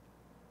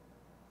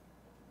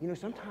 You know,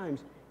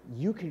 sometimes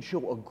you can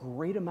show a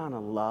great amount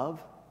of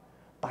love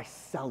by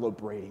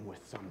celebrating with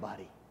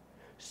somebody.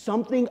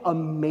 Something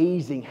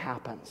amazing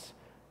happens.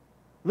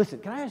 Listen,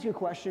 can I ask you a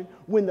question?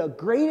 When the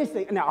greatest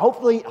thing, now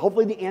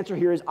hopefully the answer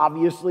here is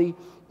obviously,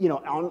 you know,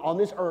 on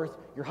this earth,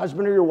 your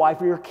husband or your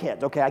wife or your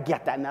kids. Okay, I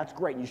get that, and that's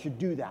great. You should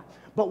do that.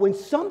 But when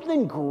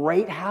something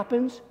great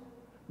happens,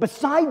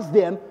 besides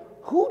them,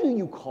 who do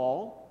you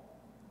call?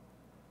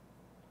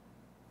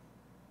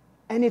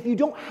 And if you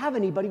don't have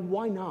anybody,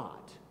 why not?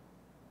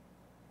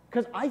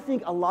 Because I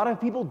think a lot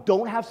of people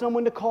don't have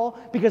someone to call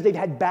because they've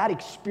had bad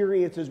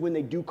experiences when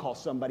they do call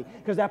somebody,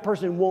 because that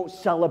person won't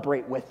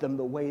celebrate with them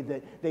the way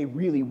that they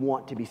really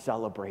want to be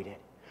celebrated.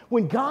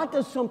 When God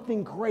does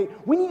something great,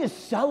 we need to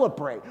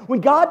celebrate.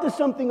 When God does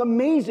something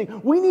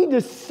amazing, we need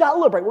to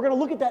celebrate. We're going to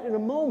look at that in a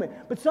moment.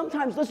 But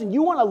sometimes, listen,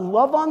 you want to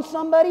love on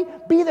somebody?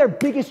 Be their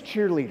biggest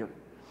cheerleader.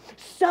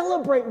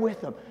 Celebrate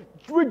with them.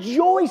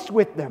 Rejoice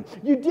with them.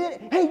 You did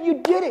it. Hey,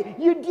 you did it.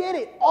 You did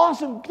it.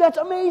 Awesome. That's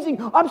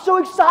amazing. I'm so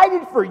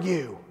excited for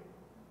you.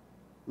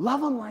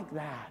 Love them like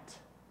that.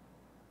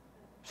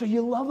 So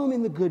you love them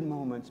in the good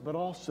moments, but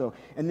also,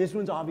 and this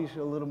one's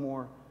obviously a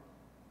little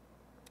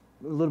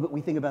bit,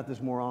 we think about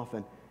this more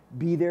often,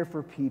 be there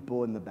for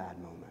people in the bad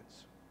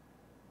moments.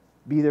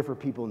 Be there for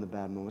people in the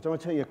bad moments. I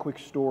want to tell you a quick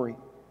story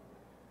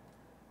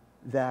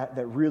that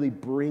really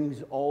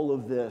brings all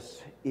of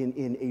this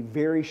in a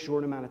very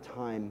short amount of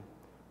time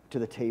to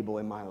the table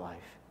in my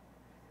life.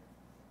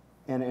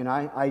 And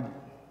I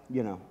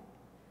you know,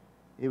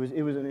 it was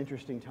an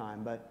interesting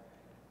time,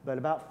 but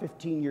about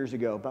 15 years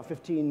ago, about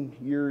 15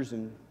 years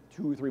and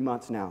 2 or 3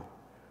 months now,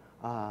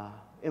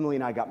 Emily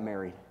and I got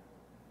married.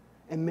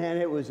 And man,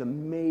 it was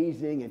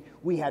amazing, and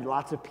we had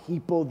lots of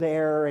people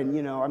there,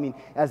 and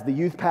as the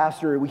youth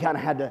pastor, we kind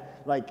of had to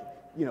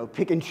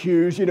pick and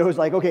choose. It was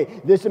like,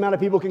 okay, this amount of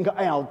people can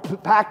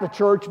pack the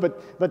church,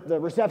 but the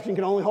reception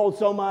can only hold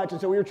so much, and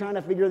so we were trying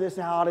to figure this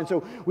out, and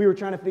so we were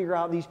trying to figure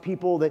out these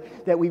people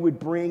that we would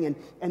bring,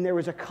 and there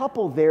was a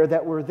couple there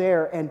that were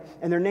there, and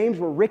their names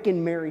were Rick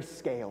and Mary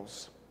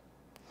Scales.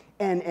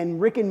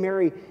 And Rick and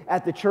Mary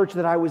at the church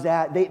that I was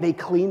at, they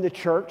cleaned the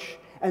church,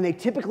 and they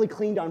typically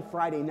cleaned on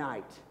Friday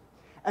night.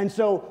 And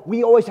so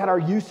we always had our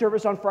youth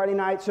service on Friday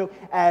night. So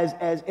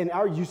and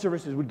our youth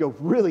services would go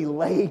really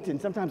late, and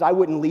sometimes I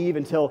wouldn't leave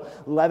until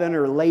 11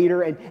 or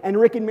later.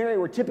 And Rick and Mary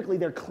were typically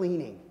there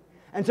cleaning.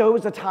 And so it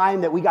was a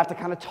time that we got to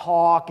kind of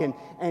talk and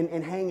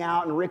hang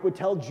out, and Rick would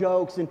tell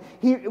jokes. And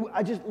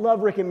I just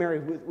love Rick and Mary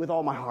with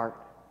all my heart.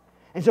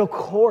 And so, of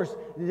course,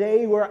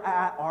 they were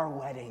at our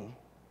wedding.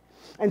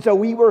 And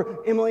so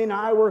Emily and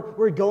I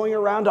were going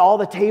around to all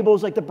the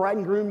tables like the bride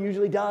and groom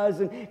usually does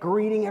and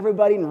greeting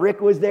everybody. And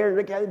Rick was there, and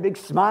Rick had a big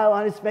smile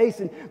on his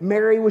face, and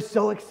Mary was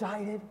so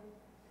excited.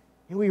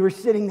 And we were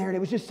sitting there, and it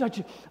was just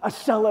such a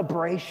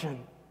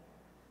celebration.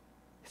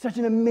 Such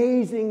an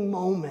amazing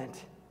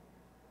moment.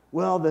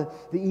 Well,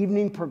 the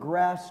evening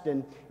progressed,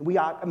 and we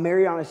got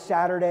married on a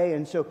Saturday,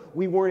 and so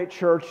we weren't at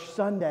church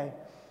Sunday.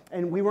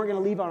 And we weren't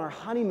going to leave on our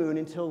honeymoon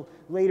until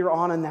later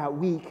on in that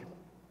week.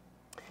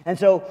 And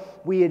so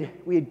we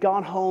had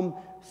gone home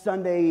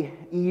Sunday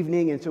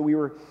evening, and so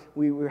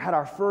we had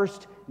our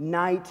first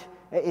night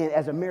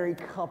as a married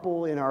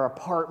couple in our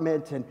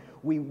apartment, and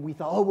we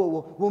thought, oh,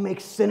 well, we'll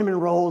make cinnamon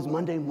rolls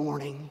Monday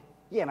morning.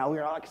 We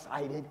were all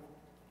excited.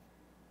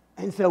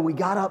 And so we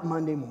got up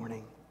Monday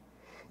morning.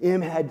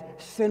 Em had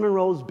cinnamon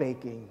rolls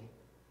baking,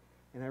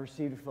 and I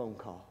received a phone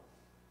call.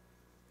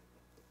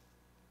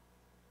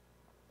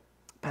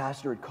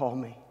 Pastor had called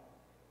me.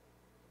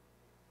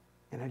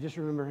 And I just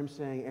remember him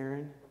saying,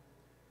 Aaron,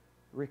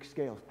 Rick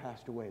Scales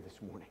passed away this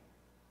morning.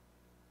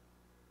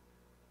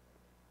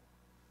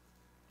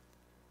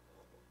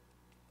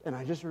 And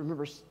I just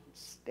remember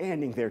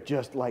standing there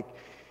just like,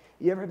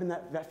 you ever have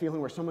that feeling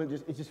where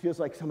it just feels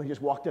like somebody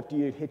just walked up to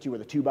you and hit you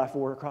with a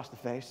 2x4 across the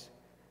face?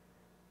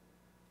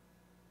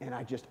 And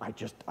I did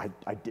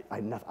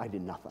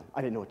nothing.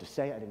 I didn't know what to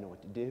say. I didn't know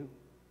what to do.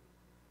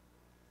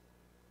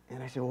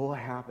 And I said, well, what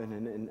happened?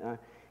 And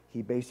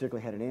he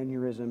basically had an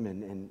aneurysm,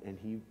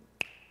 and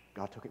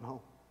God took him home.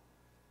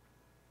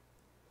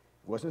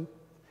 Wasn't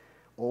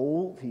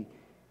old.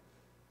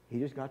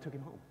 God took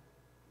him home.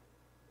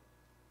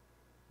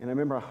 And I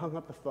remember I hung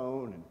up the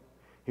phone, and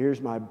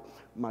here's my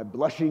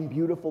blushing,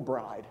 beautiful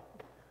bride.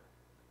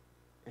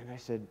 And I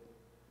said,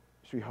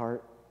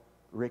 sweetheart,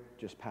 Rick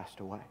just passed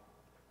away.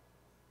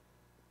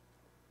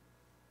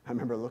 I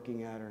remember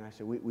looking at her, and I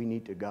said, we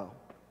need to go.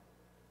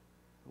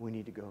 We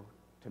need to go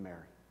to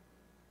Mary.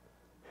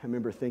 I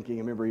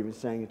remember even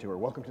saying it to her,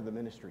 welcome to the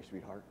ministry,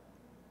 sweetheart.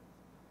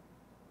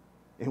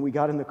 And we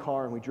got in the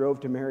car and we drove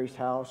to Mary's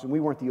house, and we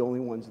weren't the only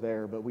ones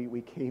there, but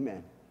we came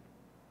in.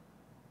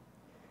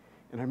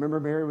 And I remember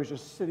Mary was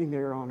just sitting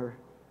there on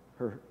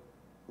her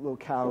little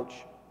couch,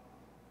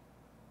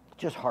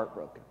 just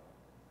heartbroken.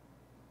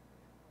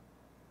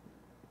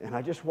 And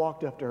I just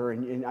walked up to her,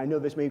 and I know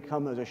this may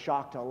come as a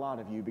shock to a lot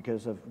of you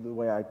because of the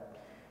way I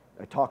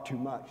talk too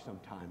much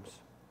sometimes.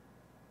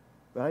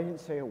 But I didn't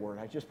say a word.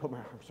 I just put my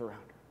arms around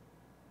her.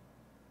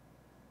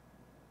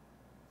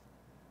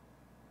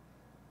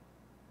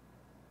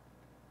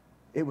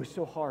 It was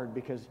so hard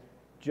because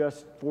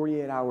just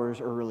 48 hours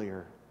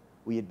earlier,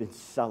 we had been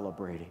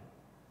celebrating,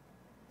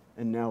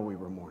 and now we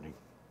were mourning.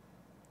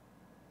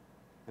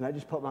 And I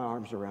just put my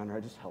arms around her. I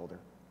just held her.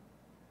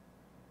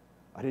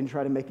 I didn't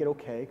try to make it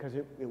okay because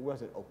it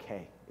wasn't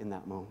okay in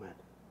that moment.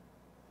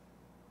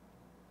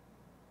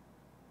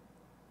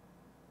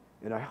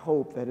 And I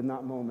hope that in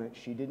that moment,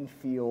 she didn't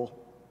feel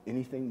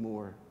anything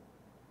more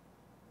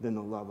than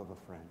the love of a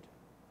friend.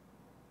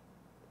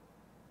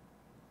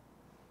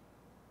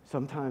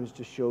 Sometimes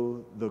to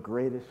show the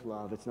greatest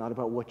love, it's not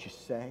about what you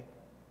say.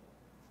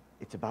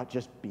 It's about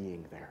just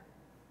being there.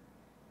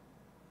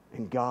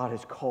 And God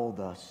has called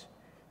us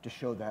to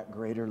show that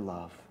greater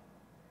love,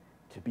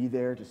 to be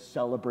there to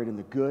celebrate in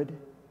the good,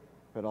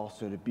 but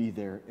also to be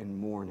there and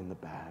mourn in the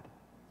bad.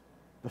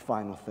 The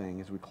final thing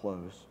as we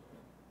close.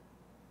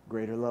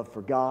 Greater love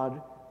for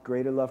God,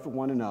 greater love for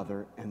one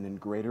another, and then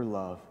greater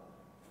love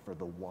for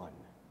the one.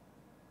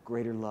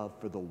 Greater love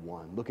for the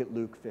one. Look at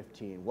Luke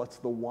 15. What's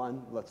the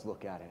one? Let's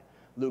look at it.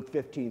 Luke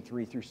 15,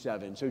 3 through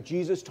 7. So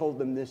Jesus told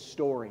them this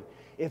story.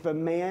 If a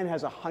man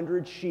has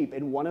 100 sheep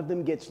and one of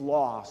them gets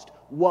lost,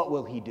 what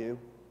will he do?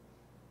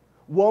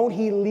 Won't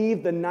he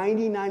leave the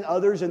 99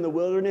 others in the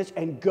wilderness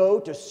and go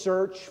to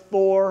search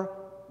for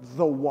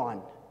the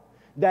one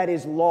that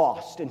is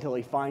lost until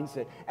he finds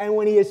it? And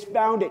when he has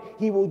found it,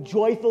 he will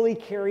joyfully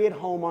carry it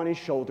home on his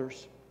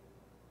shoulders.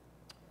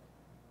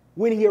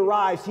 When he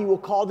arrives, he will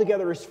call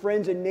together his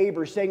friends and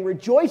neighbors, saying,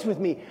 "Rejoice with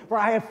me, for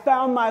I have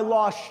found my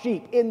lost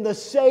sheep." In the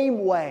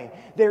same way,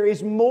 there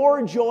is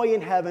more joy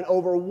in heaven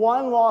over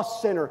one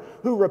lost sinner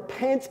who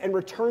repents and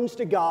returns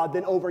to God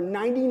than over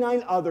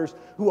 99 others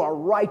who are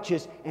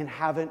righteous and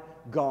haven't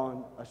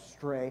gone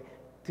astray.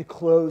 To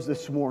close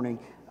this morning,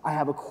 I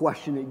have a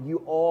question that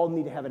you all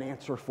need to have an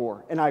answer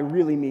for, and I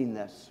really mean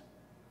this.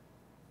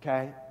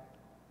 Okay?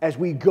 As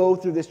we go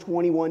through this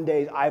 21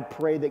 days, I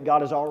pray that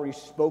God has already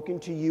spoken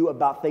to you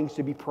about things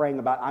to be praying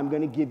about. I'm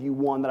going to give you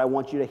one that I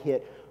want you to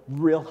hit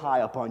real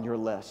high up on your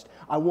list.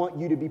 I want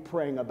you to be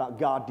praying about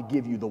God to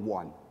give you the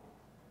one.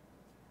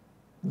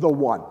 The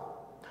one.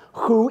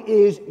 Who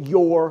is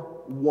your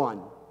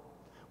one?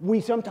 We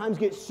sometimes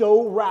get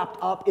so wrapped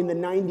up in the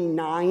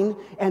 99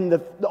 and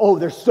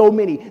there's so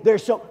many.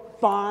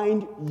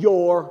 Find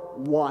your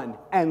one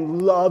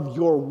and love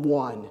your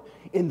one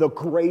in the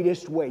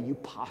greatest way you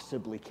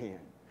possibly can.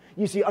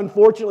 You see,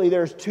 unfortunately,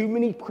 there's too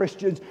many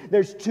Christians,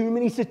 there's too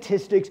many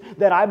statistics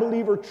that I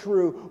believe are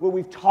true, what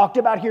we've talked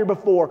about here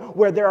before,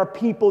 where there are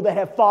people that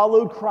have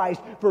followed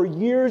Christ for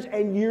years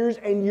and years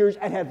and years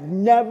and have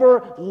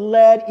never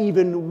led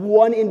even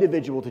one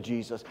individual to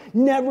Jesus,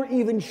 never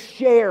even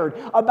shared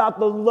about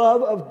the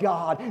love of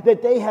God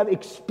that they have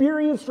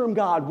experienced from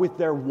God with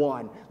their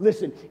one.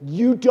 Listen,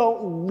 you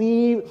don't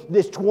leave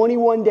this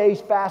 21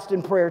 days fast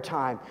and prayer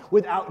time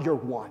without your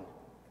one.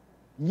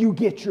 You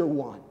get your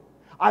one.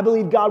 I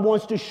believe God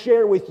wants to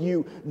share with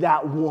you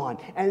that one.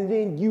 And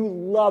then you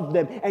love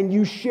them and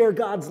you share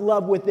God's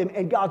love with them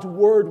and God's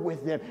word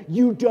with them.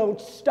 You don't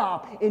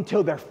stop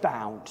until they're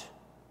found.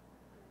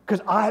 Because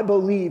I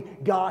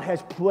believe God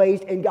has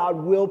placed and God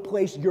will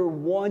place your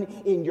one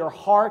in your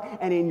heart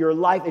and in your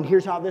life. And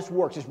here's how this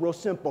works. It's real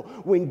simple.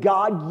 When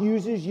God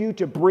uses you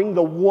to bring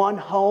the one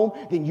home,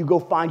 then you go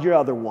find your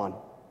other one.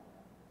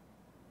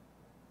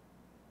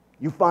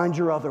 You find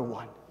your other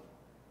one.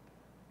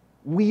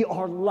 We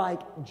are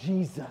like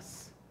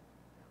Jesus.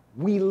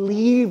 We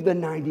leave the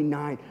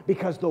 99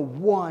 because the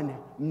one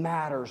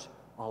matters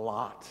a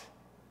lot.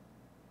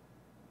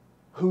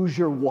 Who's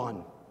your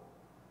one?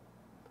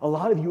 A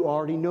lot of you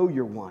already know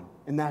your one,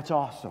 and that's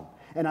awesome.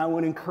 And I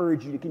want to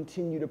encourage you to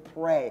continue to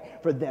pray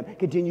for them,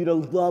 continue to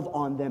love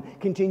on them,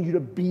 continue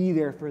to be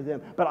there for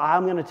them. But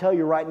I'm going to tell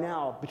you right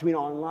now, between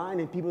online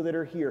and people that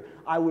are here,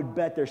 I would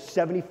bet there's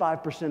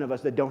 75% of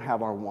us that don't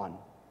have our one.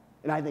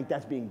 And I think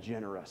that's being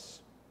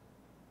generous.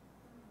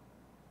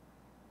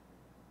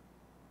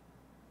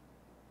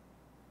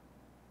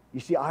 You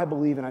see, I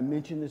believe, and I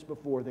mentioned this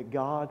before, that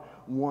God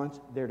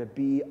wants there to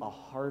be a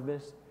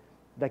harvest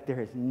like there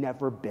has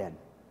never been.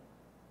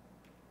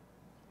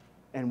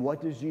 And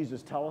what does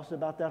Jesus tell us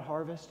about that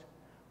harvest?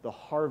 The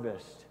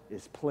harvest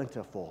is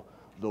plentiful.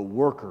 The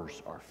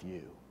workers are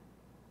few.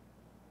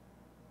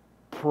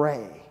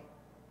 Pray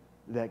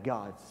that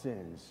God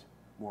sends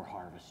more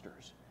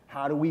harvesters.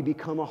 How do we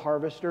become a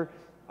harvester?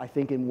 I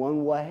think in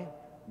one way,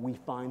 we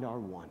find our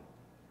one.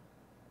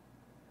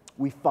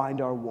 We find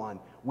our one.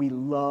 We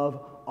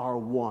love our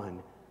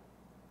one.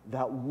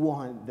 That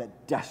one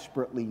that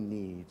desperately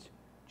needs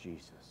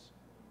Jesus.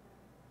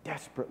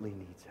 Desperately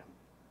needs him.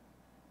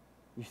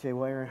 You say,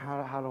 well, Aaron,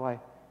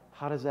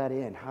 how does that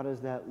end? How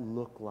does that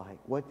look like?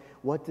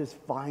 What does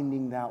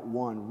finding that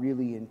one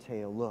really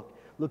entail?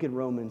 Look at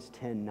Romans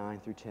 10, 9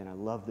 through 10. I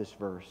love this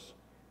verse.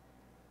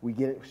 We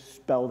get it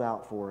spelled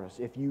out for us.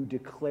 If you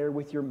declare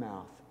with your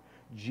mouth,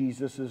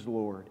 Jesus is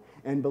Lord,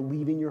 and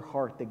believe in your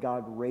heart that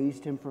God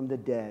raised him from the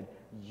dead,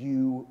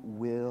 you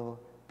will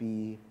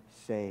be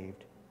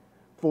saved.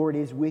 For it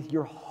is with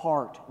your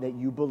heart that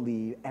you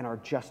believe and are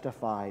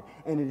justified,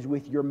 and it is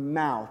with your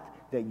mouth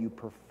that you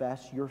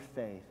profess your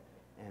faith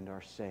and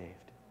are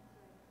saved.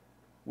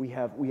 We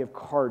have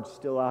cards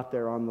still out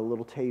there on the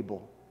little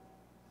table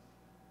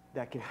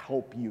that can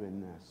help you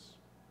in this.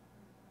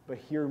 But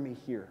hear me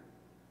here.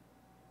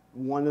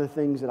 One of the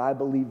things that I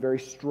believe very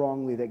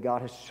strongly that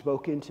God has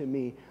spoken to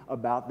me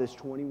about this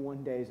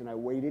 21 days, and I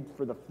waited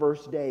for the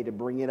first day to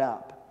bring it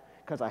up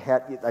because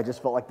I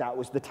just felt like that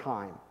was the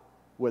time,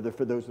 whether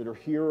for those that are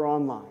here or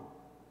online,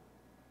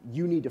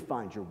 you need to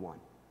find your one.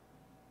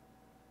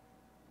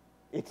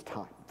 It's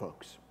time,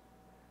 folks.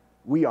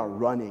 We are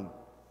running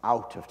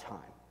out of time.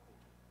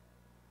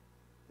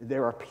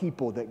 There are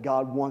people that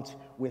God wants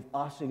with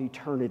us in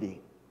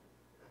eternity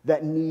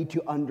that need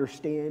to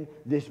understand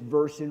this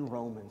verse in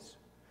Romans,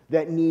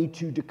 that need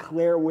to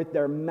declare with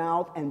their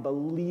mouth and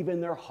believe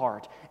in their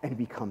heart and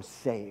become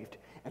saved.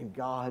 And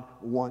God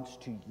wants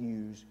to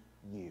use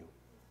you.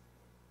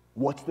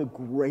 What's the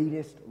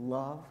greatest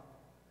love?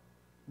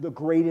 The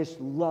greatest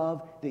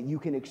love that you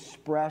can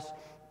express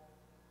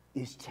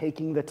is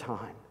taking the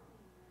time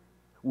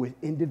with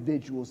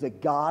individuals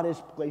that God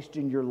has placed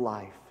in your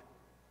life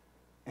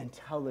and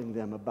telling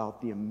them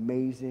about the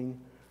amazing,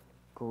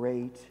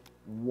 great,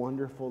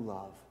 wonderful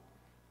love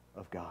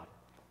of God.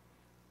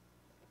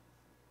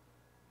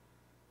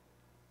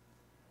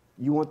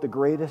 You want the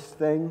greatest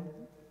thing?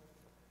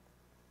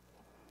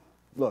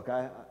 Look,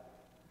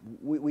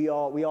 we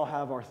all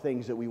have our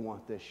things that we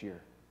want this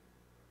year.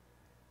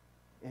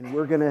 And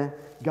we're going to,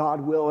 God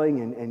willing,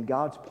 and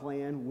God's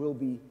plan, we'll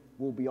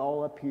be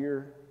all up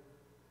here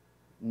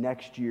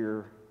next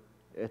year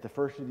at the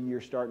first of the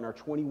year, starting our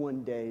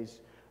 21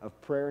 days of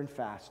prayer and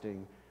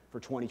fasting for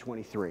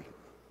 2023.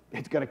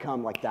 It's going to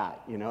come like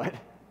that, you know it?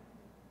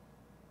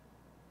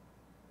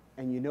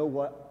 And you know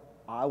what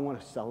I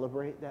want to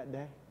celebrate that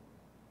day?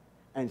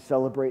 And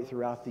celebrate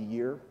throughout the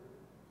year?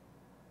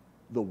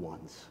 The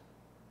ones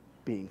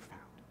being found.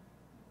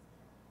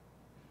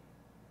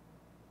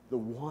 The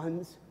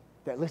ones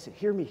that, listen,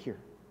 hear me here.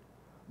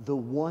 The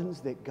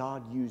ones that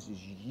God uses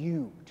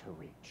you to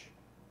reach.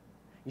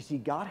 You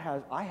see,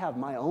 I have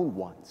my own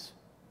ones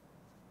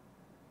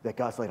that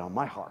God's laid on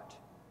my heart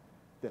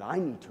that I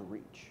need to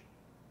reach.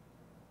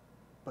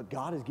 But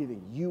God is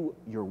giving you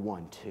your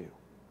one too.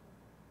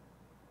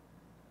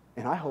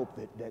 And I hope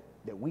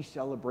that we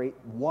celebrate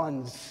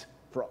ones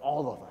for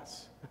all of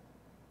us.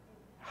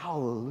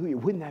 Hallelujah.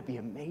 Wouldn't that be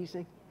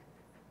amazing?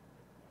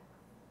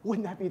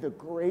 Wouldn't that be the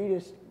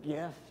greatest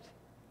gift?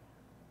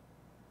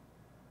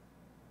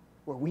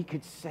 Where we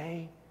could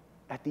say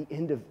at the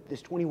end of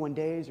this 21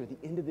 days or the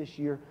end of this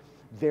year,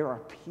 there are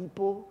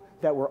people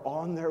that were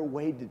on their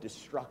way to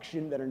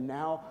destruction that are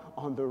now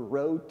on the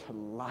road to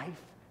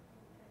life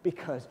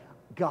because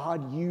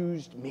God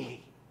used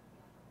me.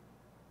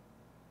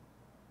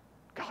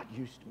 God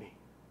used me.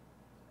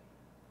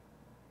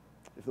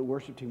 If the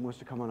worship team wants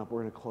to come on up,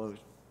 we're going to close.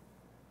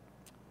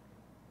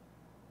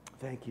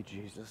 Thank you,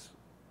 Jesus.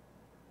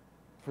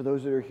 For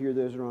those that are here,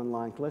 those that are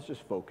online, let's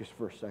just focus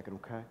for a second,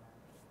 okay?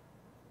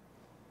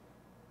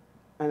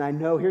 And I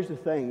know, here's the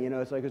thing,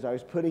 it's like as I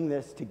was putting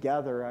this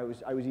together, I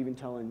was even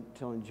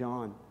telling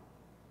John,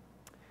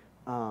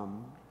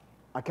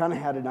 I kind of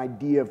had an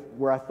idea of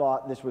where I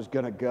thought this was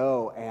going to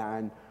go,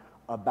 and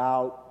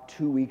about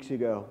 2 weeks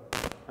ago,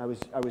 I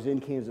was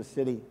in Kansas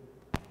City,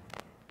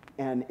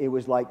 and it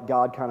was like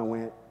God kind of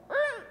went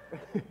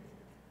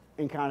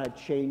and kind of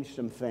changed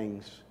some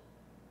things.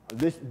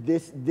 This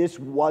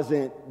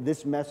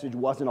message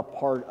wasn't a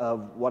part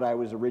of what I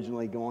was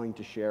originally going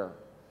to share.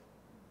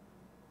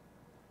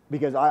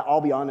 Because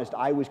I'll be honest,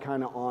 I was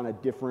kind of on a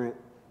different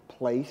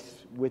place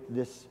with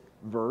this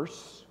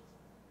verse.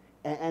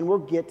 And we'll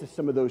get to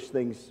some of those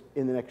things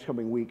in the next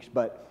coming weeks.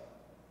 But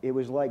it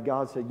was like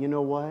God said, you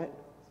know what?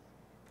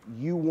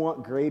 You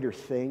want greater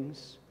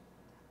things.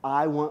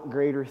 I want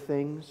greater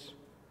things.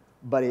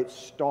 But it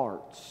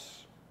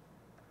starts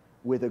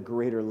with a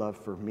greater love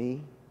for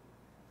me,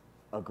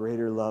 a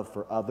greater love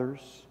for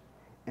others,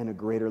 and a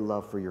greater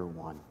love for your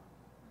one.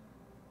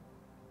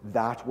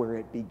 That's where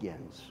it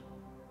begins.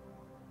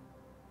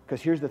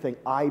 Because here's the thing,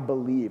 I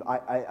believe,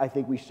 I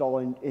think we saw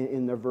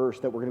in the verse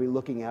that we're going to be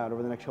looking at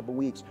over the next couple of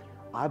weeks,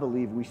 I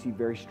believe we see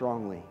very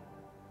strongly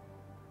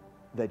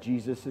that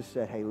Jesus has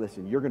said, hey,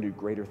 listen, you're going to do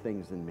greater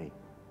things than me.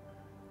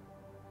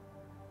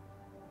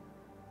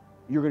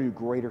 You're going to do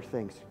greater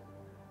things.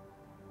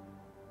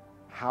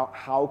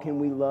 How can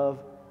we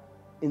love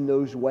in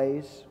those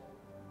ways?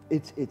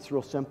 It's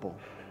real simple.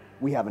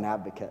 We have an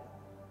advocate.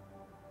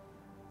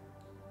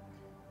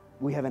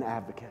 We have an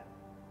advocate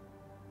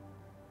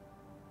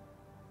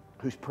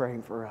who's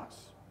praying for us,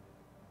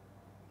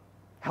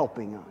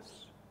 helping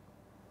us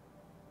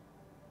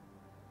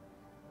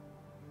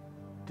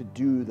to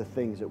do the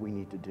things that we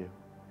need to do.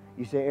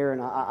 You say, Aaron,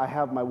 I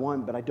have my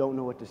one, but I don't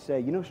know what to say.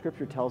 You know,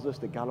 Scripture tells us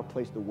that God will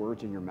place the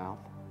words in your mouth.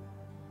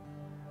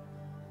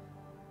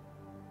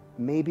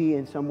 Maybe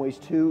in some ways,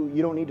 too,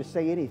 you don't need to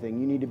say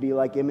anything. You need to be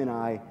like him and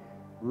I,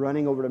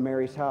 running over to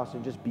Mary's house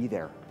and just be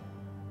there.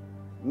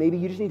 Maybe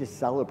you just need to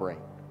celebrate.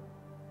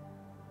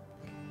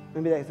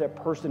 Maybe that's that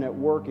person at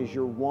work is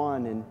your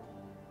one,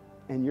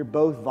 and you're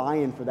both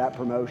vying for that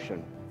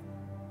promotion,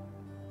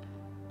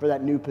 for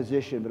that new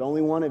position, but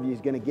only one of you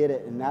is going to get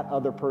it, and that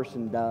other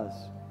person does.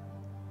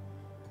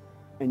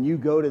 And you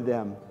go to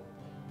them,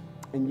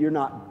 and you're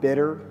not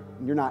bitter,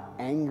 you're not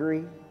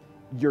angry,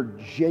 you're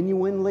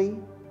genuinely,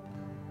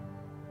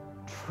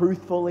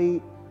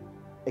 truthfully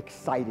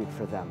excited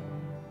for them.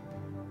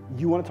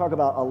 You want to talk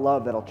about a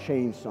love that'll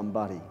change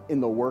somebody in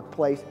the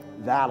workplace?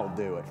 That'll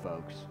do it,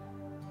 folks.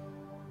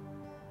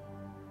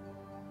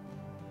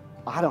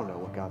 I don't know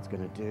what God's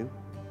going to do,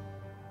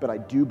 but I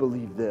do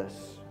believe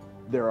this.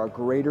 There are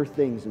greater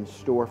things in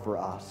store for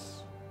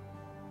us.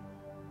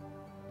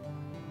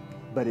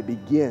 But it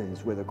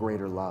begins with a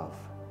greater love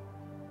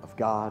of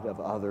God, of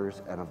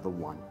others, and of the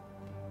one.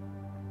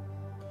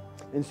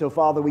 And so,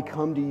 Father, we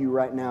come to you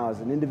right now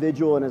as an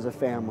individual and as a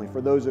family,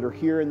 for those that are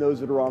here and those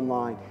that are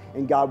online.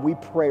 And God, we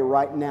pray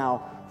right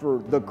now for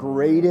the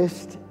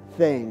greatest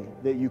thing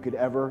that you could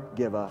ever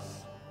give us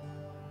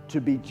to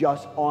be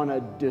just on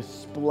a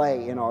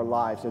display in our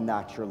lives, and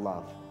that's your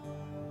love.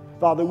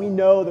 Father, we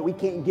know that we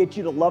can't get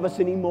you to love us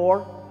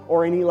anymore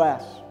or any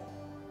less.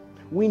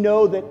 We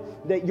know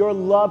that your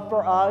love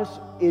for us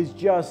is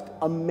just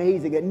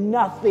amazing, that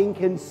nothing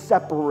can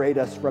separate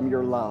us from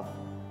your love.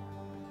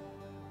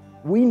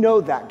 We know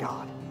that,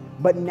 God.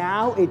 But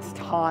now it's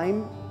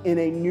time in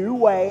a new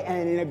way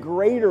and in a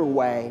greater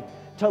way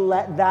to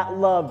let that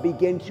love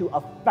begin to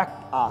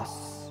affect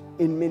us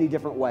in many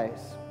different ways.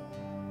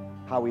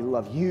 How we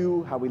love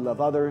you, how we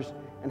love others,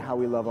 and how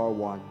we love our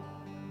one.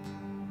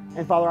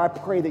 And Father, I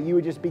pray that you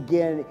would just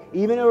begin,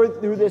 even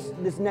through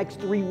this next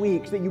 3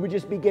 weeks, that you would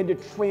just begin to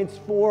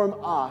transform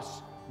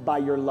us by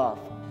your love.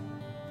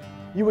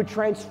 You would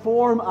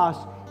transform us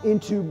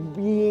into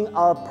being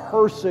a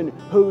person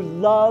who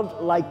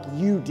loved like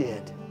you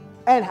did,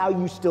 and how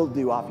you still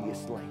do,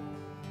 obviously.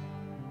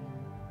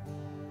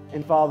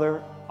 And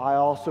Father, I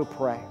also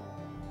pray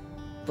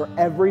for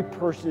every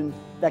person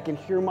that can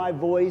hear my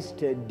voice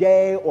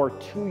today or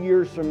 2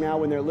 years from now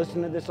when they're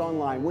listening to this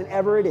online,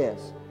 whenever it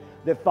is,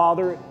 that,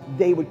 Father,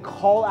 they would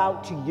call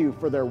out to you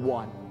for their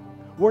one.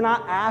 We're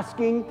not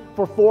asking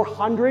for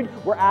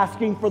 400, we're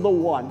asking for the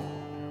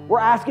one. We're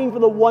asking for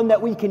the one that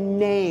we can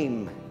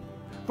name,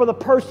 for the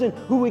person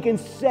who we can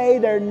say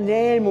their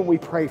name when we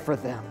pray for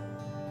them.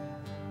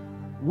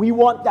 We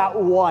want that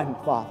one,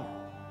 Father.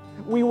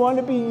 We want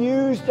to be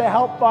used to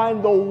help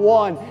find the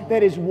one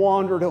that has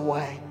wandered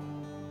away.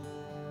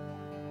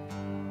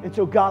 And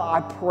so, God,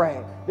 I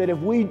pray that if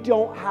we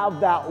don't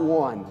have that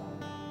one,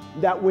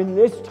 that when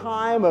this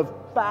time of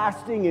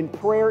fasting and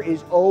prayer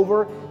is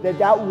over,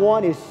 that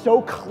one is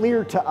so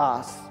clear to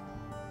us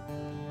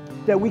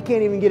that we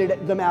can't even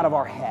get them out of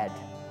our head.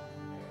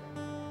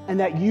 And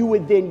that you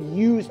would then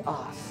use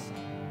us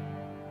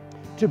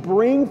to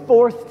bring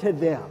forth to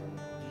them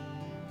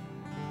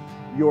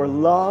your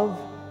love,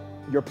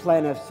 your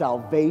plan of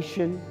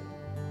salvation,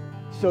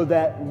 so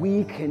that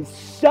we can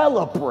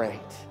celebrate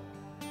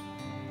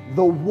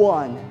the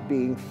one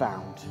being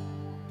found.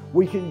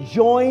 We can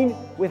join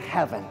with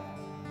heaven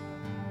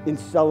in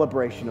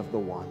celebration of the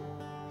one.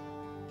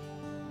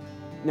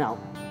 Now,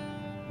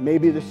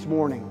 maybe this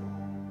morning,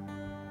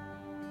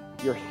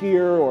 you're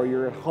here or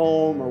you're at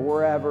home or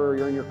wherever,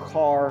 you're in your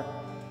car,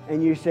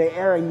 and you say,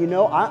 Aaron, you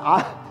know,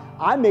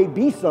 I may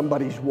be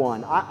somebody's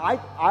one.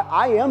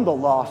 I am the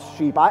lost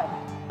sheep.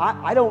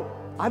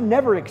 I've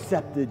never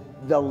accepted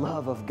the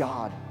love of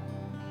God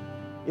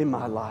in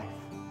my life.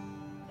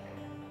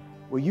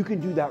 Well, you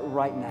can do that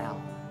right now.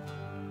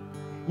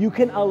 You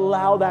can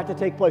allow that to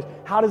take place.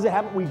 How does it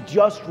happen? We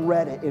just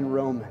read it in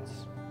Romans.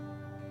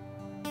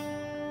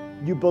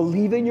 You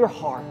believe in your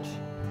heart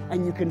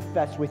and you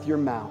confess with your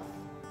mouth.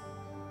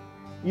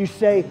 You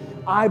say,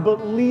 I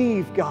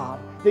believe, God,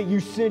 that you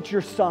sent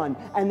your Son,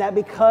 and that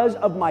because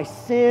of my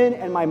sin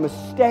and my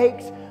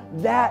mistakes,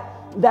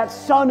 that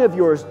Son of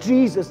yours,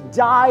 Jesus,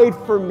 died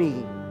for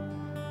me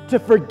to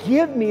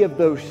forgive me of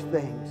those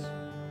things.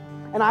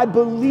 And I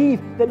believe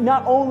that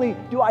not only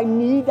do I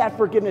need that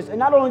forgiveness, and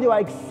not only do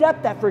I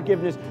accept that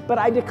forgiveness, but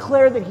I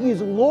declare that He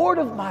is Lord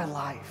of my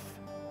life.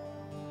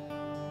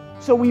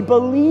 So we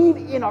believe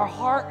in our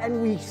heart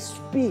and we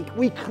speak.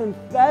 We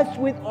confess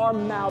with our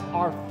mouth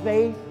our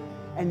faith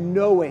and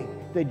knowing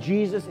that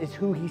Jesus is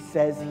who He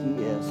says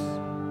He is.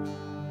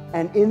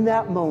 And in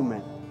that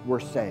moment, we're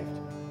saved.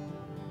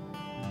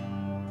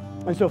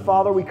 And so,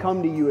 Father, we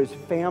come to you as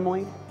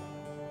family.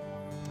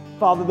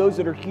 Father, those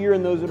that are here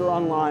and those that are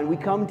online, we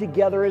come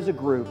together as a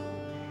group.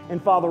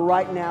 And Father,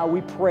 right now,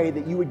 we pray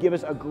that you would give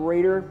us a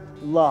greater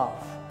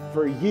love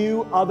for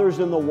you, others,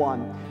 and the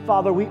one.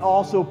 Father, we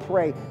also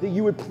pray that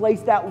you would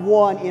place that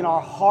one in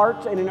our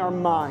hearts and in our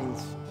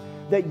minds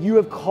that you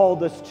have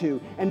called us to.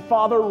 And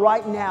Father,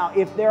 right now,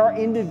 if there are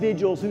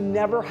individuals who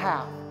never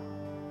have,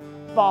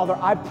 Father,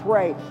 I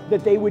pray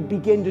that they would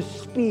begin to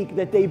speak,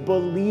 that they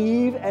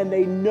believe and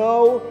they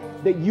know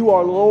that you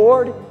are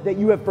Lord, that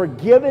you have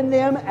forgiven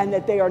them, and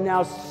that they are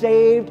now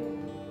saved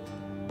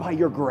by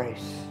your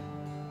grace.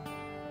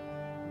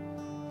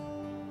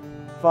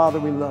 Father,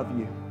 we love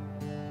you.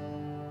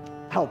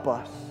 Help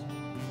us.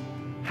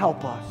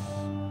 Help us.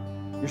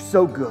 You're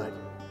so good.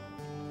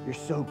 You're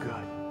so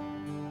good.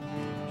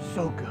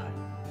 So good.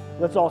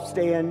 Let's all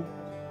stand.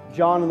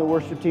 John and the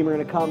worship team are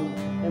going to come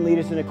and lead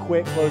us in a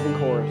quick closing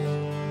chorus.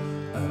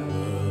 I love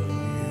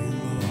you,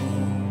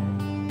 Lord.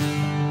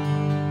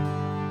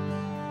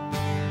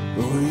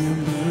 Oh, your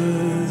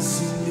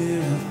mercy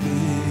never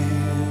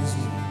fails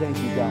me. Thank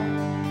you, God.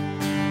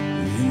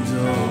 In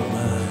all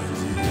my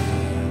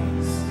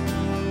days,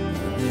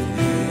 I've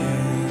been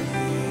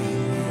hanging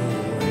away.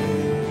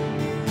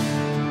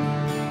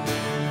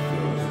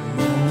 From the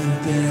moment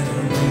that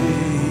I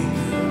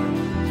wake up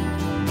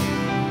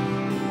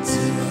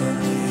till I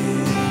lay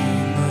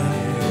my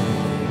head,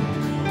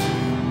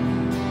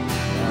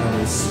 I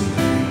will sing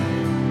your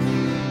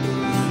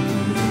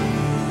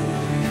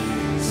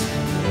praise.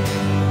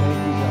 Thank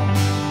you, God.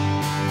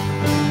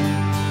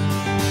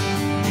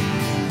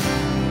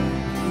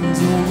 And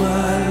all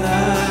my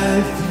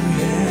life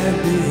you have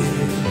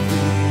been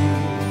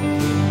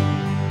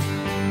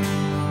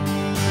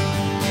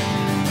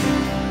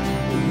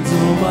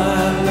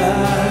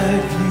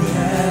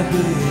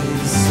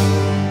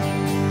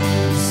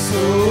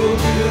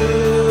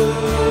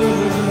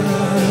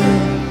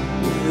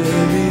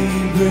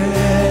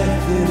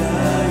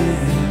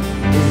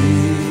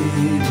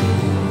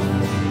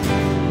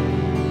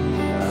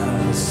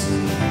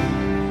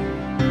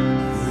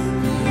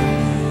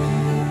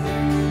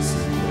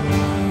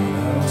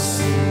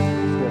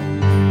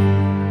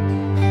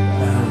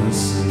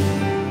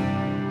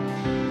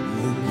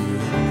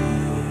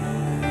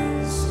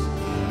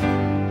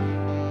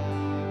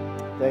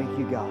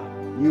you,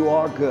 God. You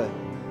are good.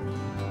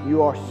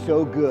 You are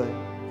so good.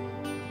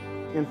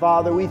 And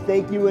Father, we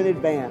thank you in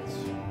advance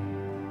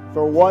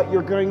for what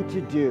you're going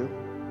to do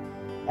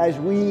as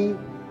we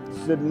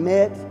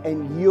submit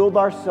and yield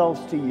ourselves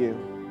to you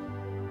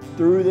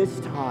through this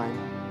time.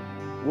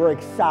 We're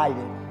excited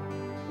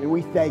and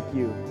we thank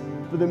you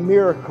for the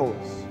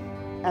miracles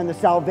and the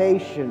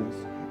salvations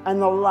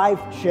and the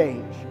life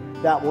change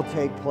that will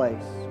take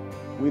place.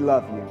 We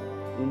love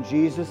you. In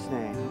Jesus'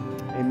 name,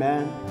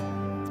 amen.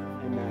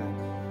 Amen.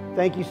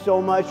 Thank you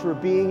so much for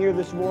being here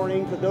this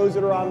morning. For those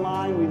that are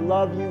online, we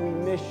love you. We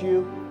miss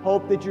you.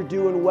 Hope that you're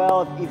doing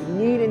well. If you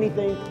need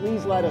anything,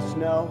 please let us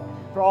know.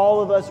 For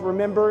all of us,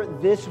 remember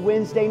this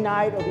Wednesday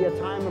night will be a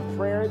time of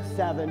prayer at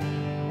 7.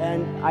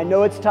 And I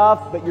know it's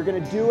tough, but you're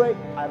going to do it.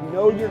 I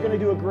know you're going to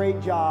do a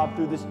great job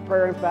through this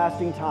prayer and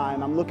fasting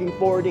time. I'm looking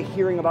forward to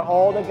hearing about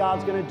all that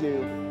God's going to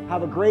do.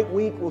 Have a great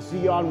week. We'll see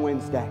you on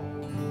Wednesday.